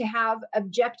important to have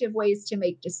objective ways to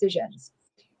make decisions.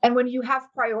 And when you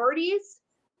have priorities,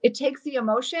 it takes the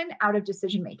emotion out of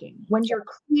decision making. When you're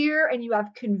clear and you have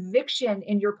conviction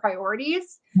in your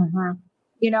priorities,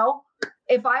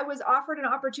 if I was offered an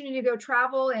opportunity to go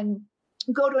travel and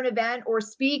go to an event or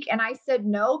speak, and I said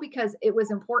no because it was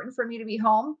important for me to be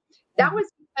home, that was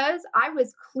because I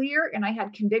was clear and I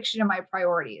had conviction in my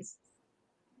priorities.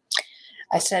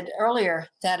 I said earlier,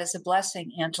 that is a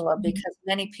blessing, Angela, because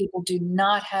many people do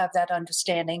not have that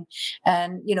understanding.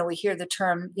 And, we hear the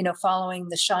term, following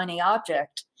the shiny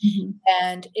object,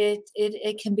 and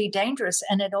it can be dangerous.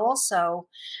 And it also,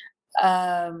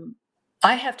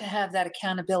 I have to have that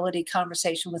accountability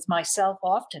conversation with myself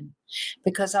often,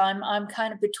 because I'm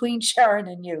kind of between Sharon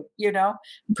and you,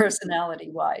 personality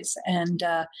wise. And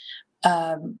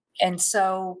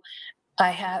so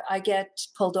I get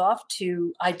pulled off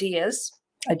to ideas.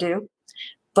 I do,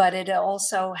 but it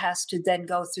also has to then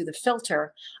go through the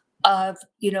filter of,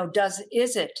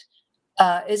 is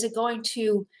it going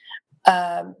to,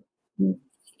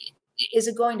 is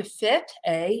it going to fit,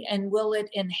 and will it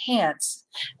enhance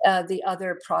the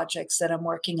other projects that I'm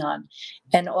working on?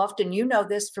 And often,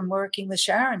 this from working with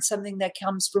Sharon, something that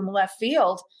comes from left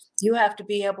field, you have to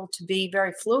be able to be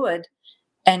very fluid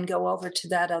and go over to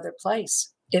that other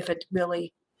place if it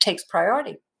really takes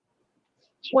priority.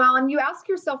 Well, and you ask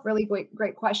yourself really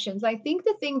great questions. I think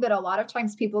the thing that a lot of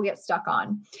times people get stuck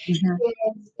on is,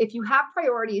 if you have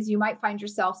priorities, you might find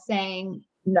yourself saying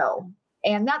no.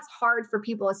 And that's hard for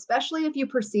people, especially if you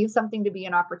perceive something to be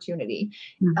an opportunity,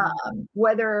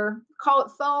 whether call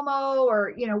it FOMO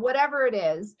or, whatever it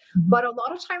is. But a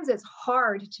lot of times it's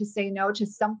hard to say no to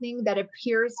something that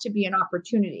appears to be an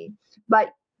opportunity.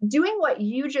 But doing what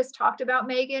you just talked about,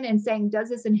 Megan, and saying, does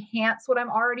this enhance what I'm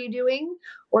already doing?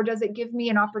 Or does it give me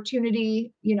an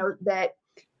opportunity, that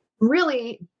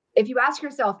really, if you ask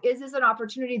yourself, is this an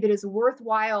opportunity that is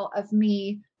worthwhile of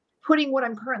me putting what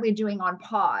I'm currently doing on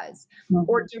pause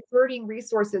or diverting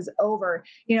resources over?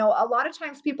 A lot of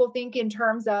times people think in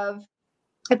terms of,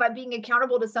 if I'm being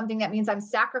accountable to something, that means I'm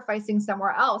sacrificing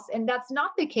somewhere else. And that's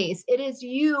not the case. It is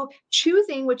you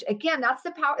choosing, which again, that's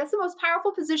the most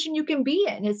powerful position you can be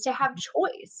in, is to have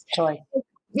choice.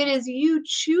 It is you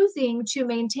choosing to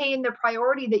maintain the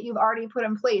priority that you've already put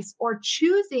in place, or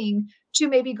choosing to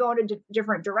maybe go in a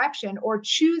different direction, or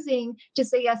choosing to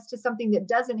say yes to something that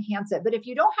does enhance it. But if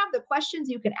you don't have the questions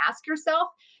you can ask yourself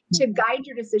to guide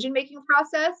your decision-making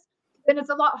process, then it's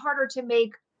a lot harder to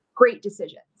make great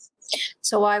decisions.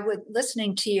 So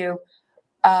listening to you,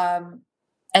 and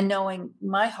knowing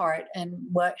my heart and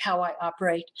how I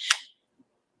operate,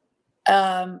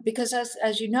 because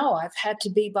as you know, I've had to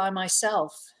be by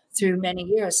myself through many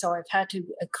years. So I've had to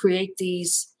create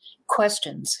these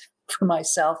questions for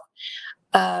myself.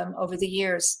 over the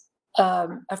years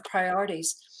of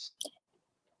priorities.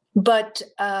 But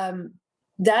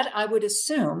that I would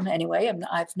assume anyway.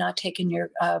 I've not taken your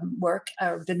work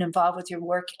or been involved with your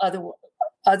work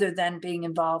other than being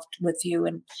involved with you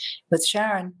and with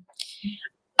Sharon.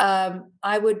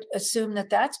 I would assume that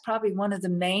that's probably one of the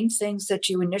main things that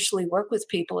you initially work with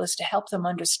people, is to help them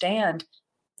understand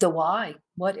the why.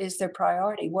 What is their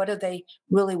priority? What do they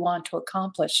really want to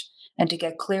accomplish? And to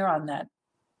get clear on that.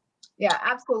 Yeah,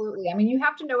 absolutely. I mean, you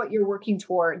have to know what you're working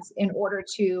towards in order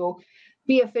to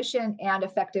be efficient and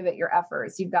effective at your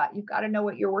efforts. You've got to know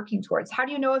what you're working towards. How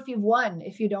do you know if you've won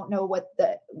if you don't know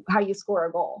how you score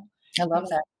a goal? I love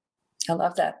that. I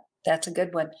love that. That's a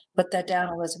good one. Put that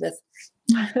down, Elizabeth.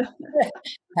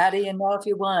 How do you know if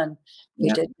you won?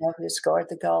 You didn't know if you scored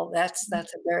the goal. That's a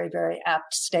very, very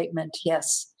apt statement.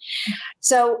 Yes.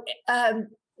 So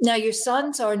now your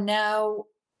sons are now,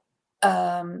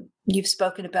 you've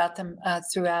spoken about them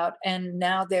throughout, and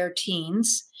now they're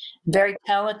teens, very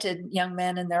talented young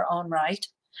men in their own right.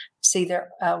 See,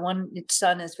 one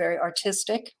son is very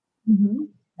artistic, and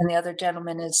the other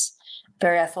gentleman is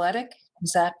very athletic.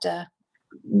 Is that?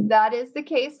 That is the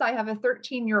case. I have a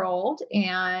 13-year-old,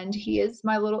 and he's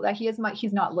not little.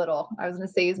 I was going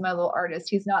to say he's my little artist.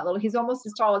 He's not little. He's almost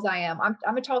as tall as I am.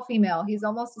 I'm a tall female. He's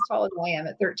almost as tall as I am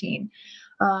at 13.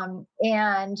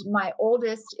 And my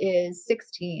oldest is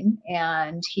 16,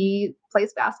 and he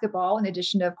plays basketball in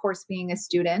addition to, of course, being a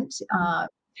student.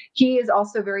 He is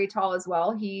also very tall as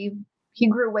well. He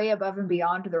grew way above and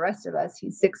beyond the rest of us.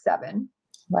 He's 6'7".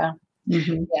 Wow.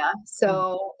 Mm-hmm. Yeah.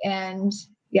 So, and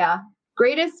yeah,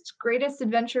 greatest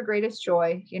adventure, greatest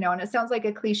joy, and it sounds like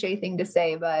a cliche thing to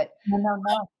say, but no.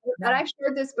 And I've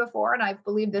shared this before, and I've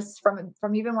believed this from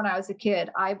even when I was a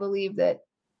kid. I believe that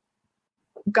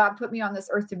God put me on this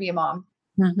earth to be a mom.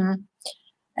 Mm-hmm.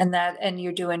 And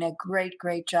you're doing a great,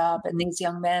 great job. And these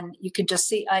young men, you can just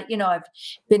see, I've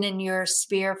been in your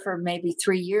sphere for maybe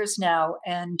 3 years now,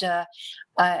 and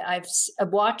I've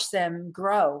watched them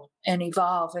grow and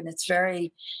evolve. And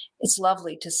it's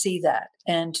lovely to see that,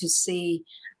 and to see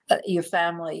your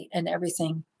family and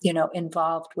everything,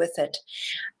 involved with it.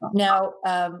 Now,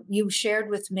 you shared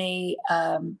with me,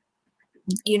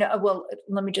 well,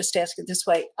 let me just ask it this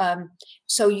way.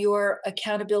 So your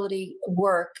accountability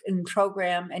work and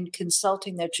program and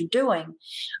consulting that you're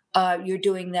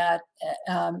doing that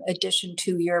addition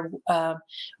to your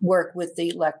work with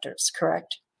the lectors,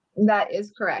 correct? That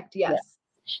is correct. Yes. Yeah.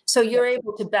 So you're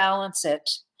able to balance it,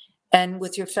 and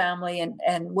with your family and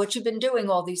what you've been doing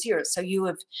all these years. So you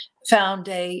have found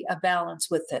a balance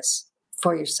with this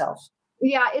for yourself.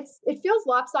 Yeah, it feels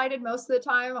lopsided most of the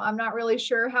time. I'm not really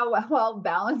sure how well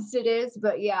balanced it is,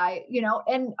 but yeah,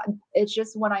 and it's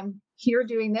just when I'm here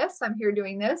doing this, I'm here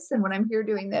doing this, and when I'm here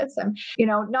doing this, I'm,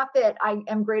 not that I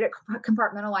am great at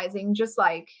compartmentalizing, just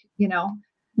like,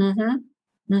 Mm-hmm.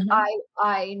 Mm-hmm.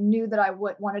 I knew that I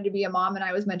wanted to be a mom, and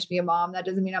I was meant to be a mom. That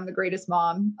doesn't mean I'm the greatest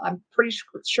mom. I'm pretty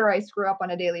sure I screw up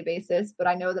on a daily basis, but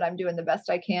I know that I'm doing the best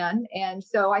I can. And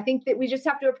so I think that we just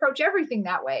have to approach everything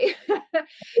that way. I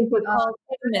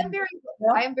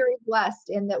am very blessed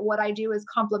in that what I do is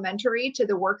complementary to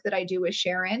the work that I do with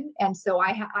Sharon. And so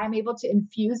I'm able to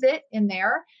infuse it in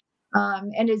there.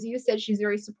 And as you said, she's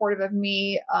very supportive of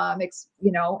me,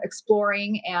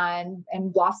 exploring and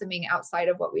blossoming outside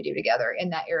of what we do together in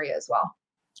that area as well.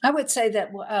 I would say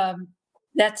that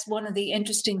that's one of the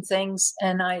interesting things,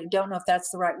 and I don't know if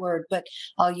that's the right word, but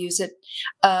I'll use it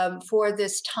for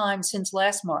this time since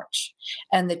last March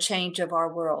and the change of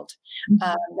our world.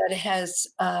 That it has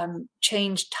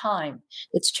changed time.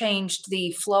 It's changed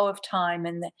the flow of time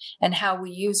and how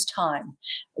we use time.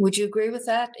 Would you agree with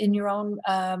that in your own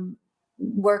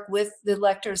work with the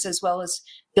lectors, as well as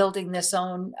building this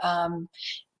own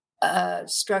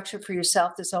structure for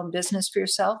yourself, this own business for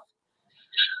yourself?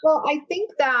 Well, I think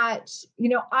that,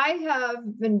 I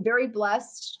have been very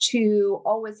blessed to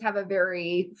always have a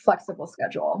very flexible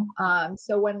schedule.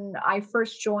 So when I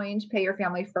first joined Pay Your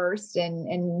Family First,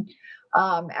 and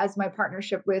as my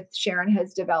partnership with Sharon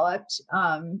has developed,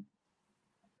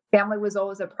 family was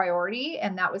always a priority,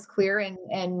 and that was clear. And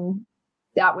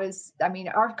that was,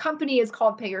 our company is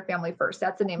called Pay Your Family First.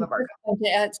 That's the name of our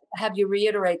company. Have you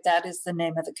reiterate that is the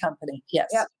name of the company? Yes.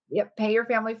 Yep. Pay Your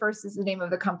Family First is the name of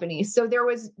the company. So there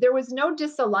was no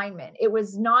disalignment. It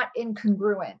was not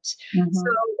incongruent. Mm-hmm.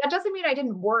 So that doesn't mean I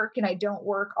didn't work, and I don't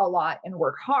work a lot and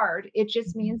work hard. It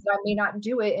just means that I may not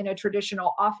do it in a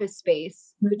traditional office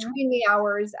space between the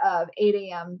hours of 8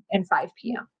 a.m. and 5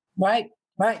 p.m. Right.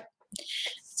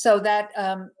 So that,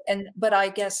 but I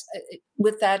guess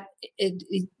with that,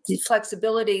 the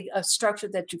flexibility of structure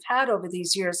that you've had over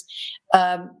these years,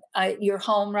 you're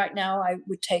home right now, I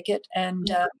would take it.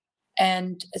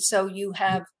 And so you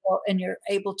have, and you're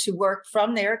able to work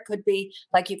from there. It could be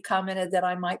like you've commented that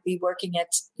I might be working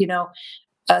at,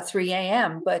 3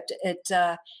 a.m., but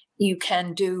you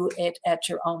can do it at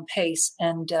your own pace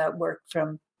and work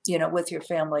from, with your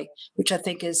family, which I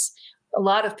think is a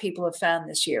lot of people have found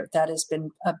this year. That has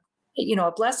been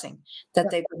a blessing that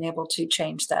they've been able to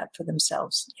change that for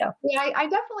themselves. Yeah. Yeah, I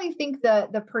definitely think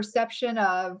the perception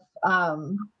of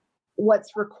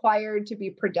what's required to be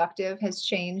productive has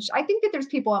changed. I think that there's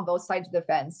people on both sides of the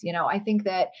fence. I think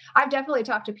that I've definitely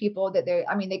talked to people that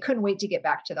they couldn't wait to get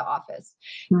back to the office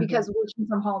because working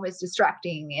from home is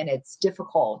distracting and it's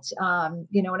difficult. And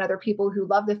other people who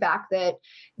love the fact that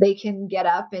they can get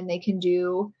up and they can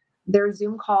do their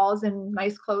Zoom calls and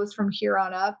nice clothes from here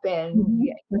on up. And,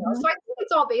 so I think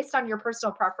it's all based on your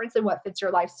personal preference and what fits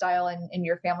your lifestyle and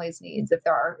your family's needs, if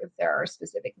there are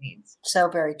specific needs. So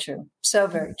very true. So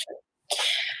very true.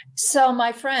 So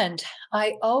my friend,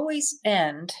 I always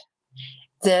end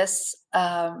this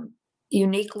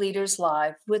Unique Leaders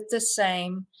Live with the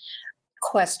same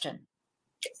question.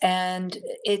 And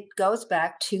it goes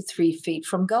back to 3 feet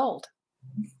from gold.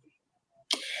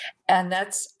 And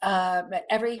that's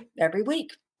every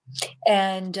week.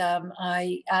 And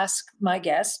I ask my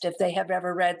guest if they have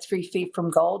ever read 3 Feet from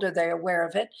Gold. Are they aware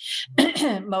of it?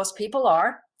 Most people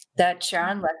are. That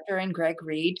Sharon Lechter and Greg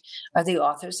Reed are the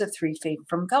authors of 3 Feet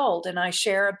from Gold. And I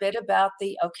share a bit about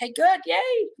okay, good,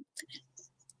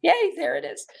 yay, there it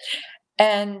is.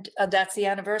 And that's the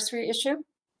anniversary issue?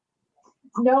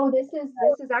 No, this is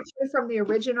actually from the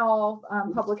original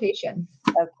publication.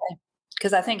 Okay.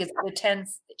 Because I think it's the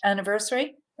 10th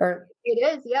anniversary, or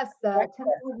it is. Yes, the 10th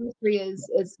anniversary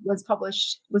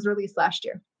was released last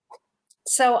year.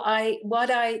 So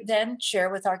what I then share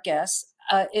with our guests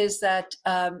is that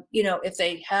if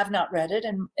they have not read it,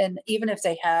 and even if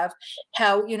they have,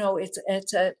 how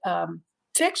it's a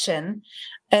fiction,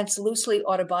 and it's loosely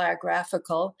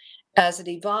autobiographical as it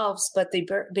evolves, but the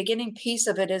beginning piece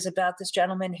of it is about this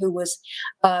gentleman who was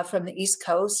from the East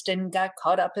Coast and got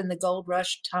caught up in the gold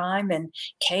rush time and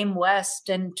came west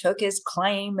and took his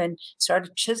claim and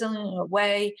started chiseling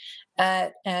away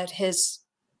at his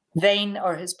vein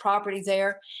or his property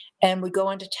there, and would go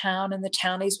into town, and the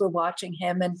townies were watching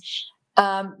him, and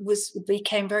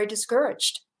became very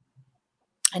discouraged.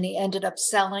 And he ended up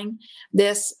selling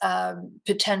this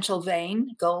potential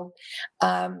gold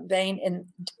vein in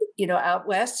out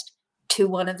west to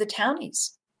one of the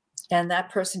townies. And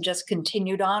that person just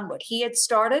continued on what he had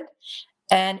started.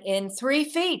 And in 3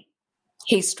 feet,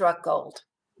 he struck gold.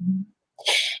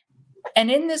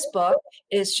 And in this book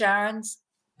is Sharon's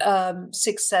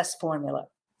success formula.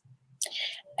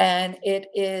 And it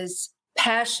is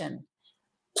passion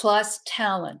plus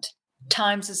talent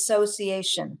times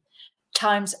association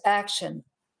times action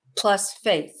plus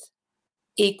faith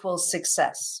equals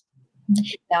success.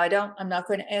 Now, I'm not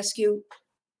going to ask you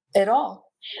at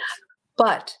all,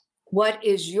 but what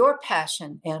is your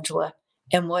passion, Angela,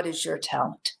 and what is your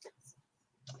talent?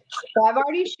 So I've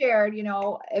already shared,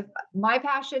 if my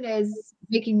passion is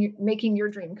making your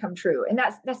dream come true. And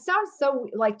that sounds so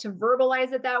like to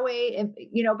verbalize it that way. And,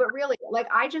 but really, like,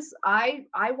 I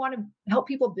want to help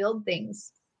people build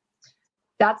things.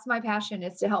 That's my passion,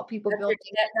 is to help people build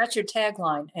things. That's your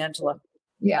tagline, Angela.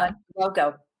 Yeah.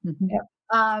 Logo. Mm-hmm. Yeah.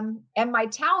 And my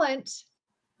talent,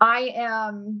 I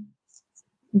am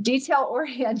detail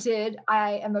oriented.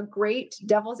 I am a great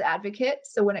devil's advocate.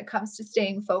 So when it comes to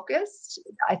staying focused,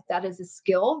 that is a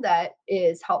skill that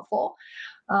is helpful.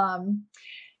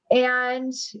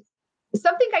 And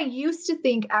something I used to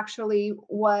think actually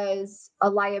was a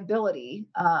liability.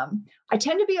 I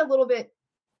tend to be a little bit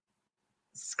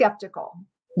skeptical.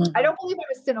 Mm-hmm. I don't believe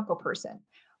I'm a cynical person,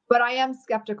 but I am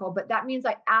skeptical. But that means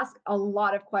I ask a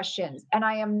lot of questions, and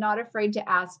I am not afraid to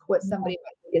ask what somebody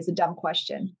might think is a dumb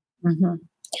question. Mm-hmm.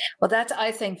 Well, that's,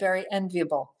 I think, very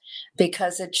enviable,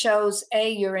 because it shows, A,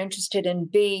 you're interested,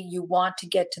 and B, you want to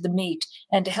get to the meat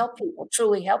and to help people,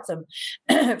 truly help them,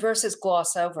 versus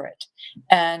gloss over it.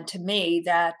 And to me,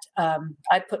 that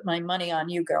I'd put my money on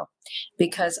you, girl,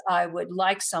 because I would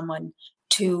like someone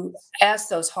to ask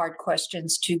those hard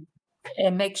questions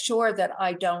and make sure that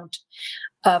I don't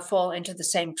fall into the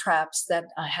same traps that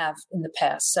I have in the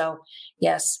past. So,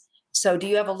 yes. So do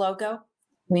you have a logo?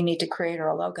 We need to create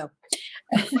our logo.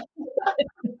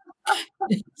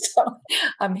 So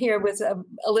I'm here with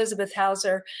Elizabeth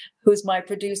Hauser, who's my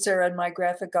producer and my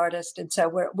graphic artist. And so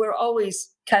we're always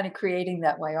kind of creating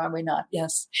that way, are we not?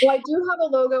 Yes. Well, I do have a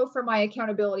logo for my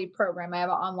accountability program. I have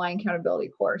an online accountability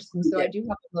course. And so I do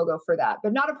have a logo for that,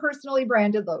 but not a personally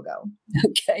branded logo.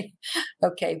 Okay.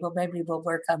 Okay. Well, maybe we'll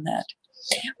work on that.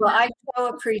 Well, I so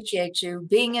appreciate you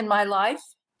being in my life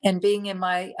and being in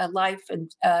my life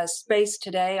and space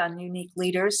today on Unique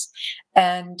Leaders.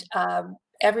 And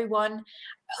everyone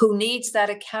who needs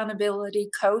that accountability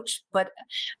coach. But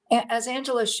as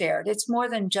Angela shared, it's more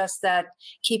than just that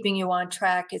keeping you on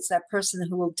track. It's that person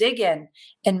who will dig in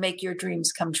and make your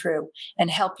dreams come true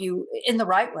and help you in the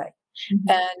right way,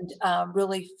 and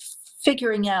really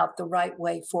figuring out the right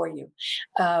way for you.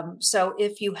 So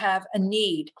if you have a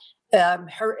need,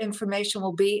 her information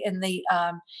will be in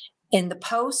the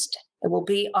post. It will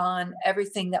be on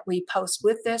everything that we post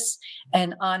with this,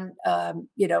 and on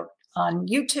on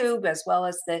YouTube, as well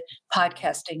as the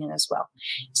podcasting as well.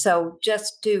 So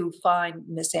just do find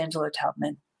Miss Angela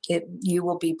Taubman. You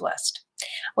will be blessed.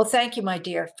 Well, thank you, my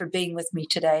dear, for being with me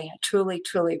today. I truly,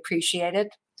 truly appreciate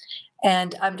it.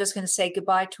 And I'm just going to say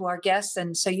goodbye to our guests.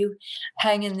 And so you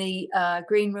hang in the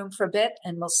green room for a bit,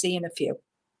 and we'll see you in a few.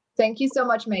 Thank you so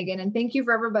much, Megan. And thank you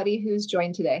for everybody who's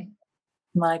joined today.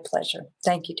 My pleasure.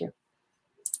 Thank you, dear.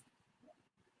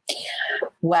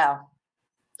 Wow.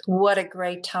 What a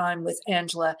great time with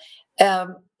Angela.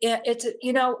 It's,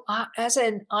 as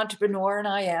an entrepreneur, and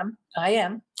I am,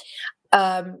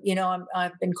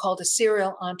 I've been called a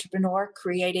serial entrepreneur,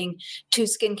 creating 2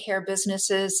 skincare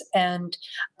businesses and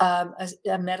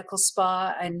a medical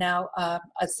spa, and now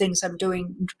things I'm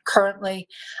doing currently.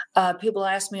 People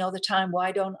ask me all the time,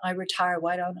 why don't I retire?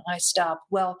 Why don't I stop?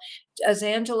 Well, as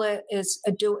Angela is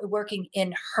working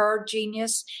in her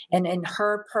genius and in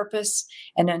her purpose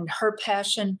and in her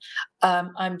passion,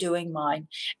 I'm doing mine.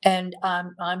 And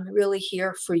I'm really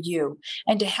here for you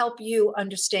and to help you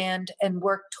understand and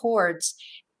work towards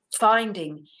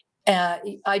finding,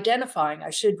 identifying, I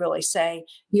should really say,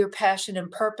 your passion and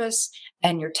purpose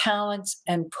and your talents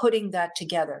and putting that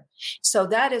together. So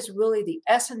that is really the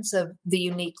essence of the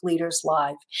Unique Leaders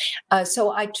Live.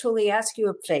 So I truly ask you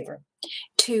a favor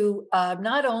to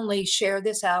not only share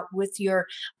this out with your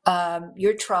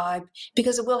tribe,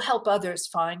 because it will help others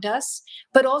find us,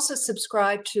 but also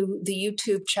subscribe to the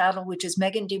YouTube channel, which is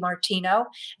Megan DiMartino,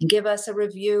 and give us a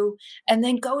review. And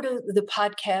then go to the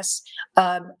podcast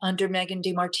under Megan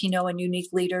DiMartino and Unique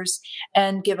Leaders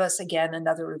and give us again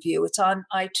another review. It's on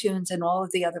iTunes and all of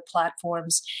the other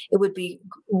platforms. It would be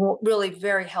really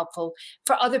very helpful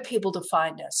for other people to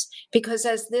find us, because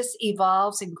as this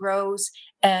evolves and grows,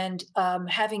 and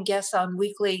having guests on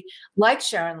weekly, like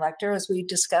Sharon Lechter, as we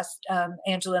discussed,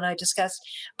 Angela and I discussed,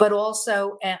 but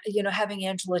also, having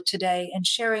Angela today and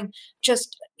sharing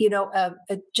just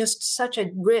such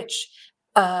a rich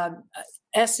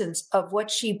essence of what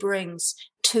she brings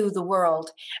to the world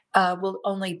will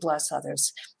only bless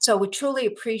others. So we truly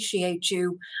appreciate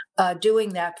you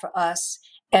doing that for us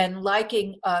and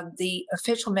liking the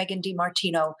official Megan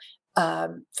DiMartino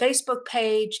Facebook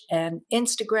page and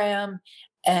Instagram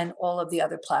and all of the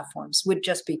other platforms would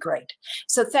just be great.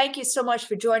 So thank you so much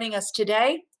for joining us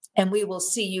today, and we will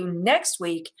see you next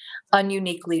week on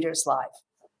Unique Leaders Live.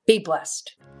 Be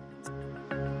blessed.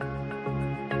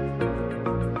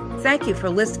 Thank you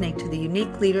for listening to the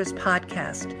Unique Leaders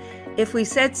Podcast. If we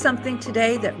said something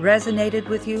today that resonated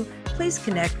with you, please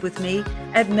connect with me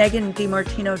at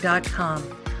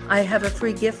megandimartino.com. I have a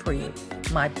free gift for you,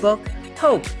 my book,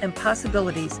 Hope and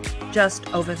Possibilities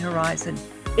Just Over the Horizon.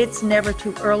 It's never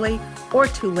too early or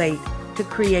too late to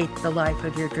create the life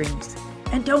of your dreams.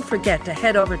 And don't forget to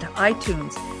head over to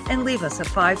iTunes and leave us a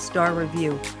 5-star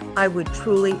review. I would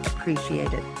truly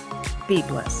appreciate it. Be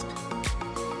blessed.